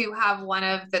wanted to have one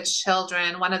of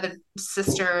the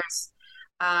sisters,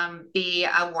 be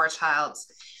a war child.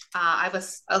 I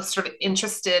was sort of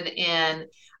interested in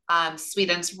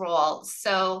Sweden's role.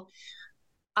 So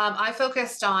I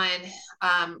focused on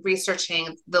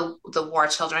researching the war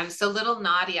children. So little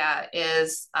Nadia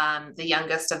is the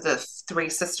youngest of the three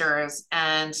sisters.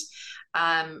 And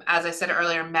as I said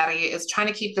earlier, Mary is trying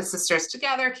to keep the sisters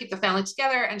together, keep the family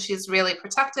together, and she's really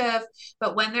protective.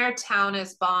 But when their town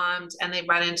is bombed and they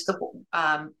run into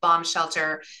the bomb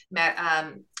shelter,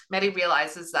 Mary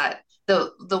realizes that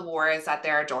the war is at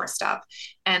their doorstep.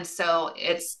 And so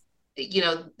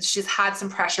she's had some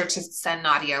pressure to send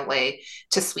Nadia away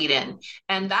to Sweden.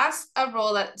 And that's a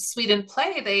role that Sweden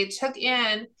played. They took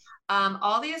in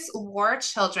all these war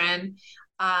children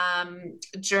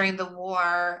during the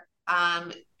war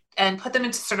and put them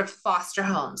into sort of foster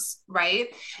homes, right?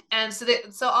 And so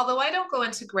although I don't go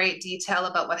into great detail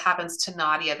about what happens to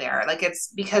Nadia there, like it's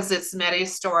because it's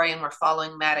Mary's story and we're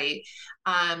following Mary.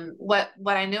 What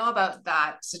I know about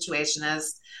that situation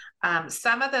is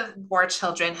some of the war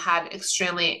children had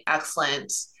extremely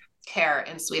excellent care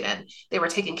in Sweden. They were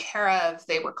taken care of,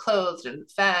 they were clothed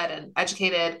and fed and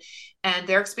educated, and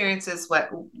their experiences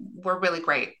were really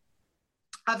great.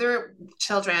 Other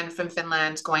children from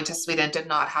Finland going to Sweden did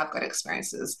not have good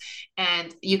experiences.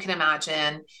 And you can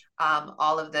imagine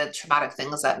all of the traumatic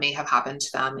things that may have happened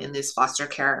to them in these foster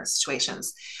care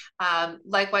situations.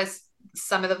 Likewise,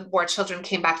 some of the war children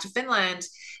came back to Finland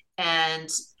and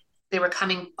they were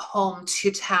coming home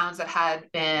to towns that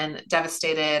had been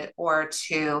devastated or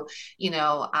to,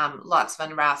 lots of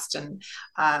unrest and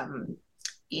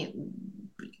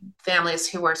families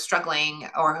who were struggling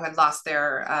or who had lost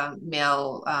their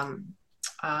male,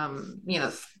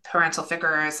 parental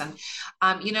figures. And,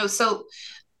 so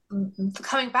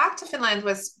coming back to Finland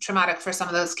was traumatic for some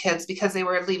of those kids because they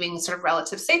were leaving sort of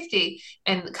relative safety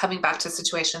and coming back to a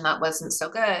situation that wasn't so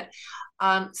good.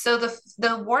 So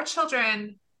the war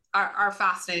children are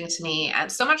fascinating to me.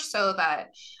 And so much so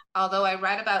that although I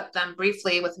read about them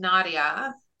briefly with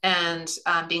Nadia, and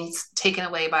being taken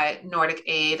away by Nordic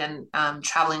Aid and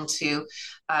traveling to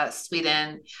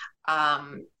Sweden.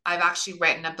 I've actually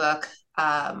written a book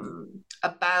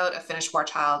about a Finnish war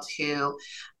child who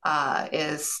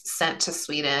is sent to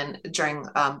Sweden during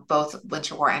both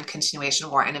Winter War and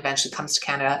Continuation War, and eventually comes to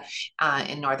Canada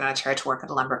in Northern Ontario to work at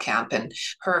a lumber camp. And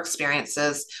her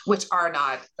experiences, which are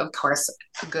not, of course,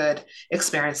 good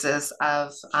experiences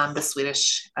of the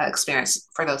Swedish experience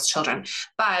for those children,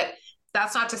 but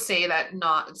that's not to say that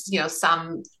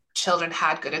some children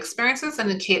had good experiences. And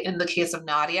in the case of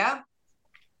Nadia,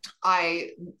 I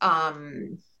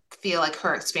feel like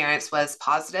her experience was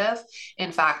positive.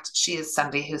 In fact, she is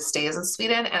somebody who stays in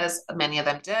Sweden, as many of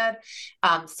them did.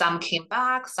 Some came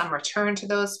back, some returned to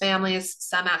those families,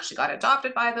 some actually got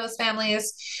adopted by those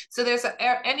families. So there's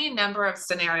any number of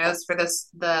scenarios for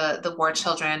the war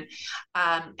children.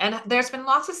 And there's been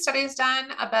lots of studies done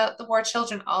about the war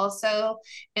children also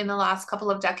in the last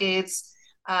couple of decades,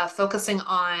 focusing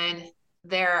on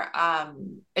their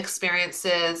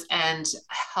experiences and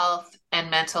health and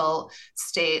mental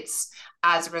states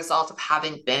as a result of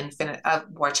having been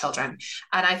war children.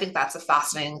 And I think that's a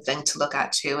fascinating thing to look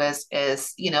at too, is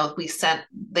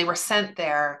they were sent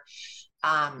there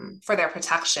for their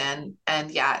protection,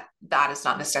 and yet that is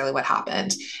not necessarily what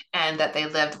happened, and that they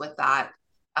lived with that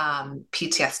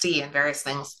PTSD and various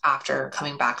things after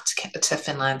coming back to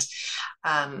Finland.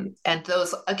 And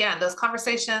those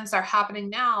conversations are happening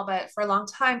now, but for a long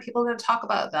time, people didn't talk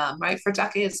about them, right? For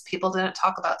decades, people didn't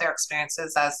talk about their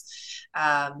experiences as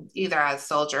either as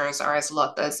soldiers or as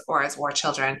war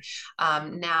children.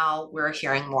 Now we're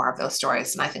hearing more of those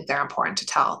stories, and I think they're important to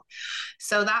tell.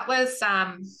 So that was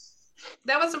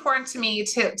important to me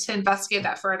to investigate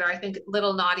that further. I think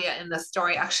little Nadia in this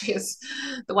story actually is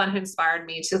the one who inspired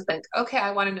me to think, okay, I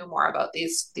want to know more about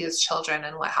these children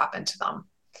and what happened to them.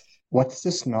 What does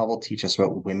this novel teach us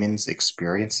about women's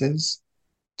experiences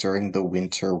during the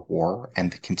Winter War and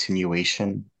the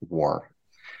Continuation War?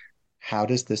 How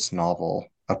does this novel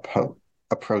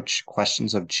approach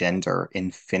questions of gender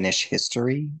in Finnish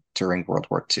history during World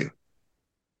War II?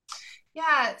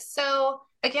 Yeah, so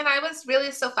again, I was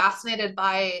really so fascinated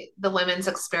by the women's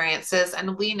experiences,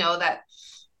 and we know that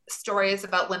stories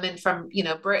about women from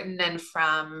Britain and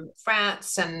from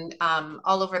France and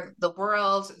all over the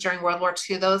world during World War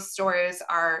II, those stories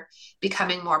are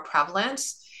becoming more prevalent.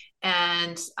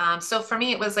 And so for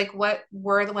me, it was like, what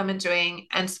were the women doing?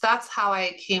 And so that's how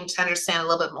I came to understand a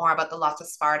little bit more about the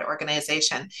Latitude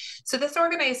organization. So this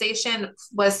organization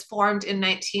was formed in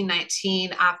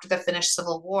 1919 after the Finnish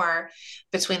Civil War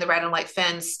between the Red and White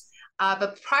Finns.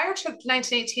 But prior to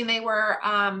 1918,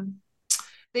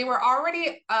 they were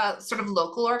already sort of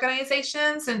local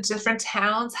organizations, and different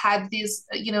towns had these,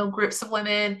 groups of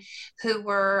women who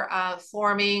were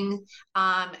forming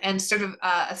and sort of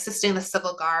assisting the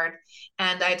civil guard.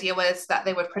 And the idea was that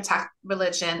they would protect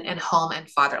religion and home and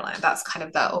fatherland. That's kind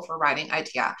of the overriding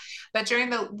idea. But during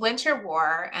the Winter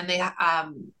War, and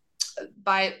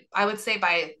I would say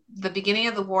by the beginning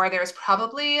of the war, there was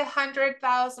probably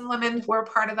 100,000 women who were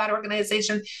part of that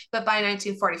organization. But by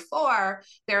 1944,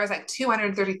 there was like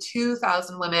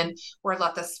 232,000 women were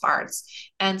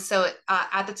Latitudes. And so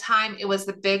at the time, it was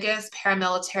the biggest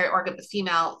female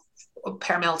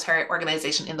paramilitary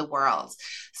organization in the world.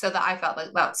 So that I felt like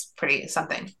that's pretty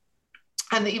something.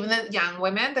 And even the young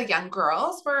women, the young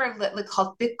girls were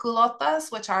called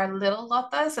pikulotas, which are little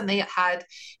lotas, and they had,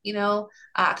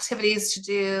 activities to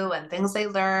do and things they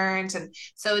learned. And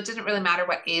so it didn't really matter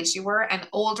what age you were. And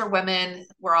older women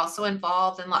were also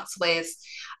involved in lots of ways.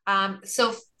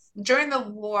 So during the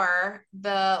war,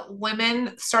 the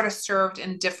women sort of served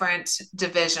in different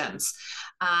divisions.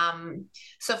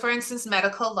 So for instance,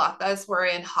 medical lotas were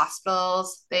in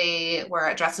hospitals. They were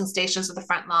at dressing stations at the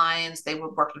front lines. They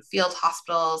would work in field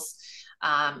hospitals,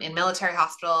 in military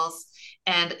hospitals.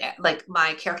 And like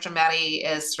my character Mary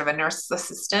is sort of a nurse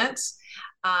assistant.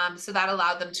 So that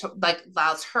allowed them to,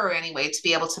 allows her anyway, to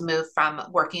be able to move from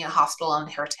working in a hospital in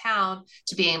her town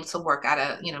to being able to work at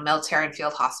a, military and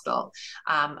field hospital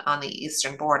on the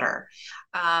eastern border.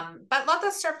 But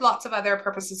lotas served lots of other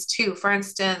purposes too. For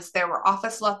instance, there were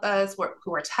office lotas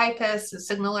who were typists and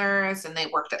signalers, and they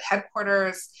worked at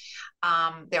headquarters.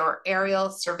 There were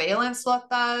aerial surveillance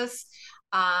lotas.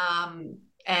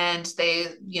 And they,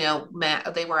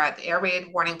 they were at air raid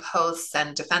warning posts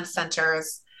and defense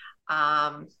centers.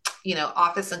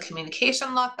 Office and communication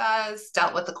lotas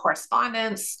dealt with the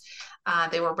correspondence.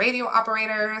 They were radio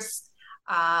operators.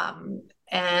 And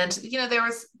there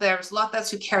was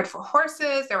lotas who cared for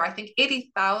horses. There were, I think,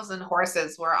 80,000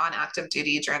 horses were on active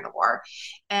duty during the war.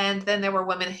 And then there were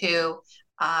women who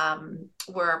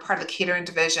were part of the catering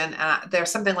division.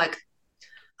 There's something like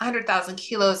 100,000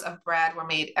 kilos of bread were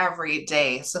made every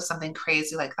day. So something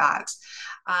crazy like that.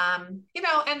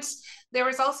 And there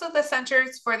was also the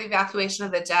centers for the evacuation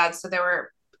of the dead. So there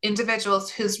were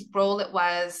individuals whose role it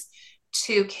was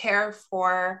to care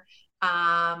for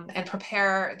and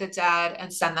prepare the dead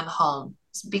and send them home,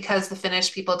 because the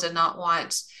Finnish people did not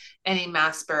want any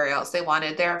mass burials. They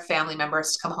wanted their family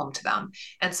members to come home to them.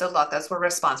 And so lotas were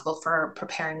responsible for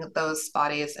preparing those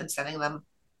bodies and sending them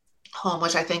home,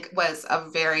 which I think was a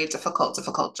very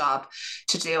difficult job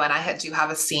to do. And I do have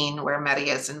a scene where Mary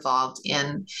is involved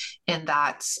in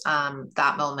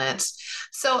that moment.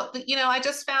 So, I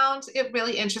just found it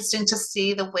really interesting to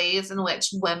see the ways in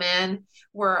which women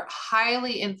were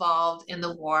highly involved in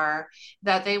the war,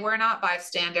 that they were not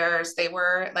bystanders. They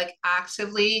were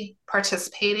actively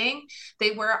participating.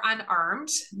 They were unarmed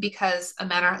because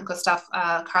Carl Gustav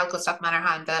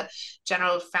Mannerheim, the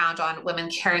general, found on women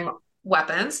carrying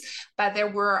weapons, but there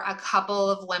were a couple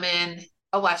of women.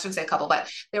 Oh, well, I shouldn't say a couple, but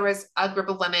there was a group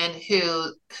of women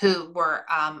who were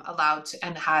allowed to,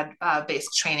 and had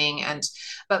basic training,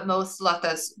 but most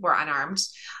lotas were unarmed.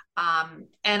 And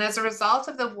as a result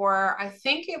of the war, I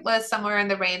think it was somewhere in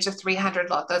the range of 300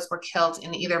 lotas were killed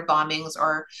in either bombings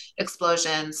or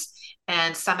explosions,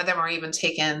 and some of them were even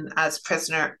taken as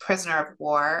prisoner of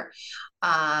war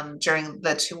during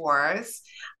the two wars.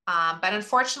 But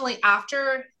unfortunately,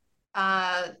 after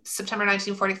September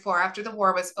 1944, after the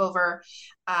war was over,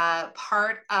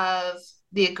 part of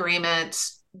the agreement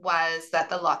was that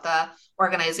the Lota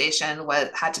organization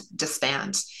had to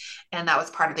disband, and that was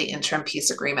part of the interim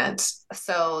peace agreement.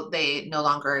 So they no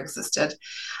longer existed.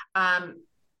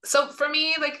 So for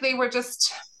me,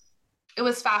 it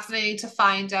was fascinating to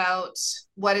find out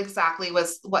what exactly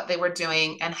was what they were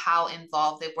doing and how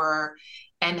involved they were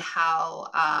and how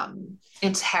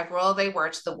integral they were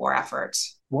to the war effort.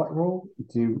 What role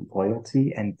do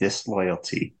loyalty and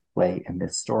disloyalty play in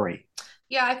this story?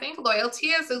 Yeah, I think loyalty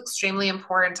is an extremely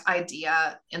important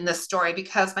idea in this story,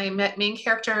 because my main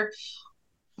character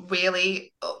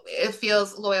really, it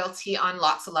feels loyalty on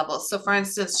lots of levels. So for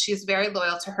instance, she's very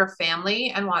loyal to her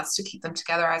family and wants to keep them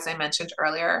together, as I mentioned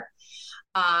earlier,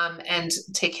 and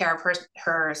take care of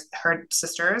her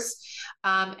sisters.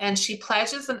 And she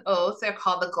pledges an oath, they're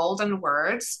called the Golden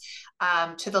Words,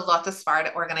 to the Lota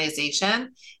Svarta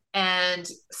organization. And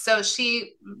so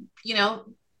she,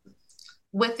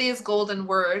 with these golden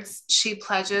words, she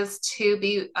pledges to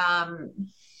be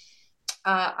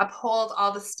uphold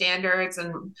all the standards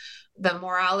and the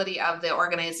morality of the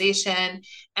organization.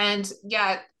 And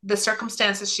yet the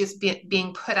circumstances she's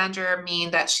being put under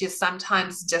mean that she's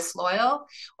sometimes disloyal,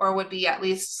 or would be, at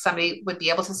least somebody would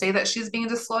be able to say that she's being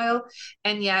disloyal.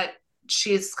 And yet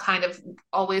she's kind of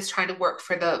always trying to work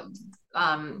for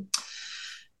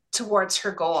towards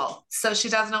her goal. So she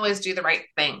doesn't always do the right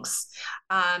things.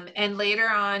 And later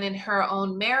on in her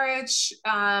own marriage,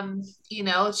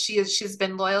 she's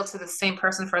been loyal to the same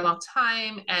person for a long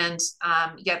time. And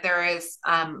yet there is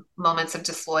moments of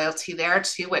disloyalty there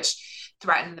too, which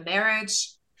threaten the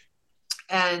marriage.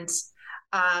 And,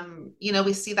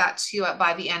 we see that too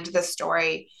by the end of the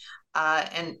story.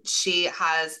 And she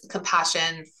has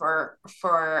compassion for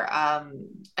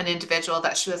an individual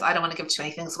that she was, I don't want to give too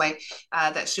many things away,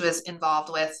 that she was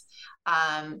involved with.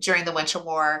 during the Winter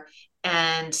War,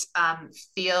 and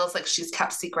feels like she's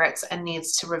kept secrets and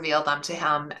needs to reveal them to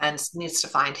him and needs to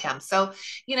find him. So,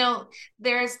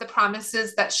 there's the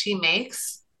promises that she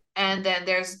makes, and then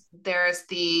there's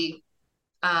the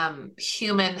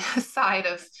human side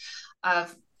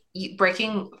of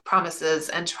breaking promises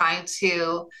and trying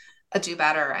to do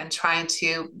better and trying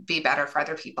to be better for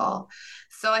other people.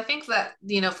 So I think that,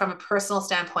 from a personal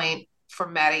standpoint, for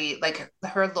Maddie, like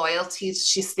her loyalty,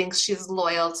 she thinks she's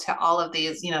loyal to all of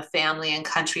these, family and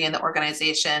country and the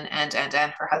organization and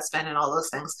her husband and all those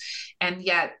things. And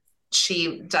yet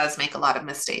she does make a lot of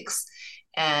mistakes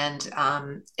and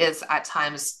is at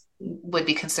times would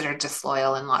be considered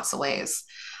disloyal in lots of ways.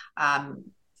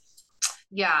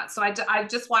 So I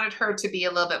just wanted her to be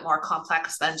a little bit more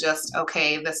complex than just,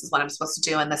 okay, this is what I'm supposed to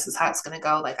do and this is how it's going to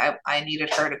go. Like I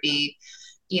needed her to be,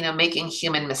 making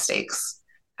human mistakes,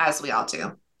 as we all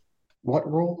do. What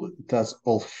role does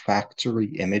olfactory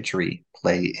imagery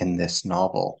play in this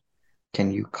novel?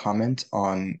 Can you comment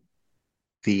on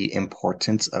the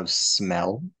importance of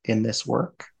smell in this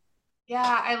work?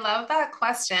 Yeah, I love that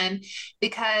question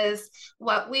because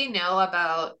what we know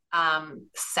about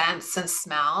scents and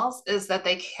smells is that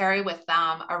they carry with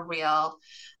them a real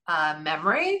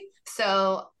memory.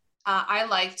 So I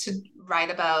like to write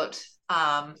about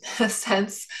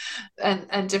scents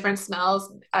and different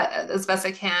smells as best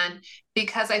I can,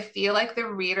 because I feel like the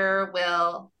reader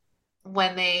will,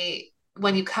 when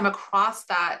you come across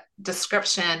that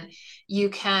description, you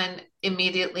can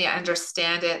immediately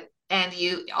understand it. And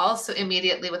you also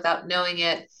immediately, without knowing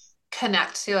it,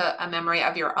 connect to a memory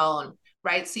of your own,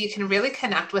 right? So you can really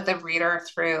connect with the reader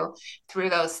through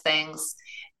those things.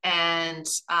 And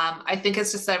I think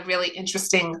it's just a really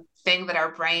interesting thing that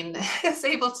our brain is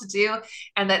able to do,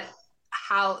 and that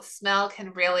how smell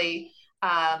can really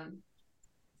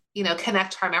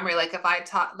connect to our memory. Like if I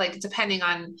talk, like depending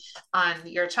on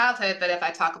your childhood, but if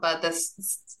I talk about this,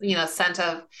 scent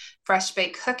of fresh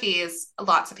baked cookies,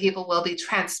 lots of people will be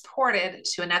transported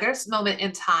to another moment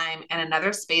in time and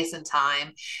another space in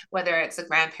time, whether it's a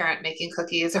grandparent making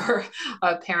cookies or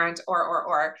a parent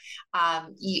or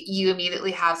you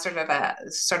immediately have sort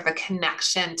of a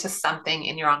connection to something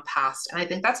in your own past. And I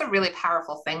think that's a really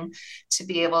powerful thing to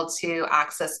be able to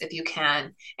access if you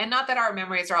can. And not that our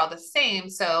memories are all the same.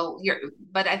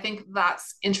 But I think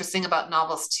that's interesting about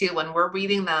novels too. When we're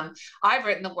reading them, I've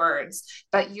written the words,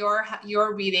 but you're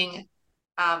reading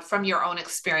from your own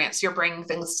experience. You're bringing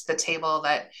things to the table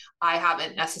that I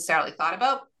haven't necessarily thought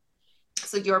about.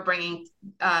 So you're bringing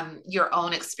your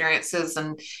own experiences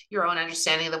and your own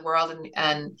understanding of the world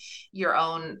and your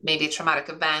own maybe traumatic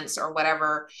events or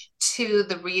whatever to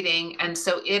the reading. And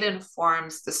so it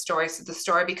informs the story. So the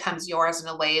story becomes yours in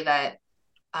a way that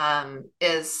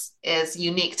is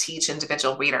unique to each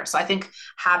individual reader. So I think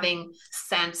having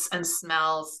scents and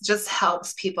smells just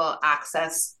helps people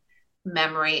access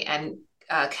memory and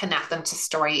connect them to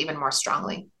story even more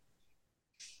strongly.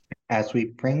 As we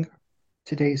bring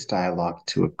today's dialogue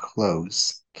to a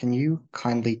close, can you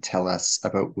kindly tell us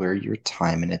about where your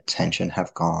time and attention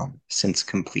have gone since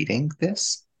completing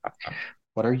this?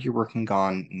 What are you working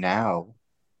on now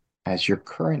as your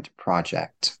current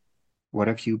project? What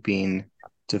have you been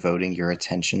devoting your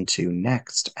attention to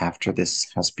next after this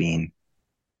has been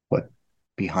put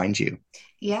behind you?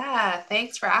 Yeah,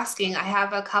 thanks for asking. I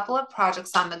have a couple of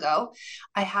projects on the go.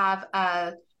 I have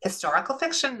a historical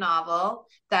fiction novel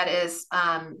that is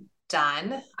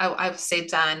done. I would say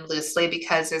done loosely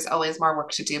because there's always more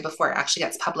work to do before it actually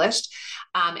gets published.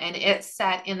 And it's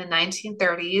set in the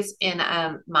 1930s in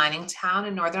a mining town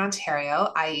in Northern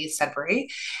Ontario, i.e. Sudbury.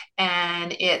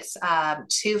 And it's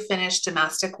two Finnish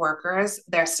domestic workers,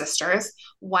 their sisters.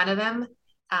 One of them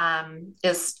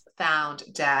is found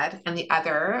dead and the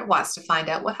other wants to find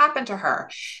out what happened to her.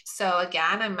 So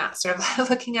again, I'm not sort of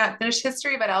looking at Finnish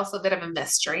history, but also a bit of a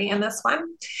mystery in this one.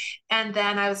 And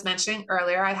then I was mentioning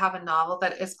earlier, I have a novel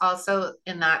that is also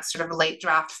in that sort of late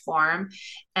draft form.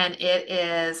 And it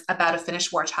is about a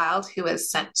Finnish war child who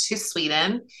is sent to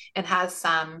Sweden and has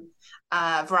some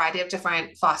variety of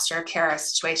different foster care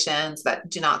situations that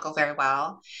do not go very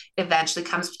well. Eventually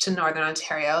comes to Northern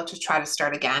Ontario to try to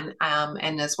start again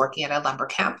and is working at a lumber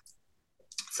camp.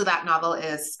 So that novel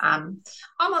is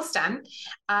almost done.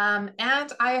 And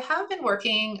I have been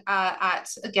working at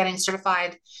getting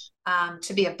certified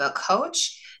to be a book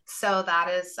coach. So that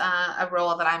is a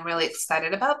role that I'm really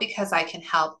excited about because I can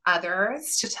help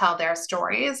others to tell their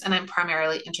stories. And I'm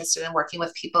primarily interested in working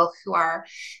with people who are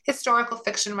historical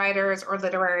fiction writers or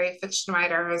literary fiction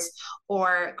writers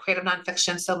or creative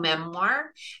nonfiction, so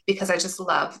memoir, because I just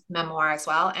love memoir as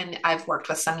well. And I've worked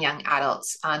with some young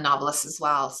adults novelists as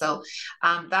well. So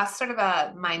that's sort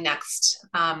of my next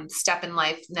step in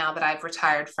life now that I've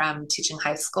retired from teaching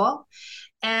high school.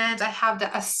 And I have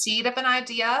a seed of an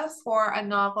idea for a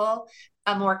novel,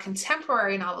 a more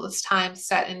contemporary novel this time,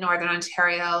 set in Northern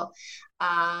Ontario.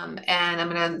 And I'm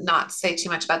going to not say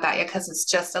too much about that yet because it's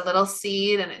just a little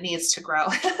seed and it needs to grow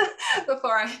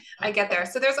before I get there.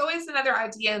 So there's always another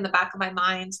idea in the back of my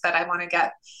mind that I want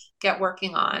to get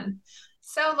working on.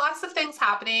 So lots of things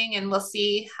happening, and we'll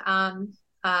see how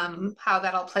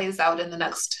that all plays out in the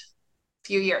next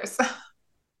few years.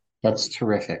 That's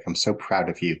terrific. I'm so proud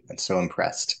of you and so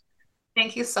impressed.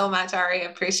 Thank you so much, Ari. I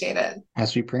appreciate it.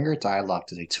 As we bring our dialogue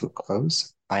today to a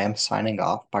close, I am signing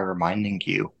off by reminding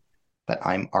you that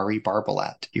I'm Ari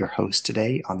Barbalat, your host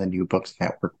today on the New Books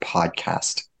Network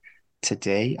podcast.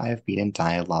 Today, I have been in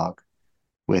dialogue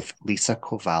with Liisa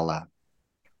Kovala.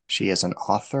 She is an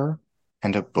author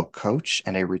and a book coach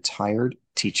and a retired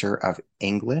teacher of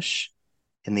English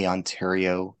in the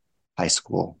Ontario high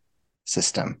school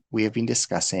system. We have been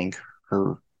discussing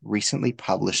her recently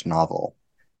published novel,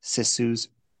 Sisu's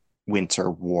Winter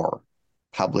War,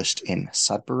 published in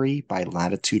Sudbury by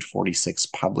Latitude 46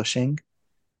 Publishing,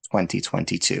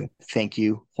 2022. Thank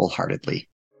you wholeheartedly.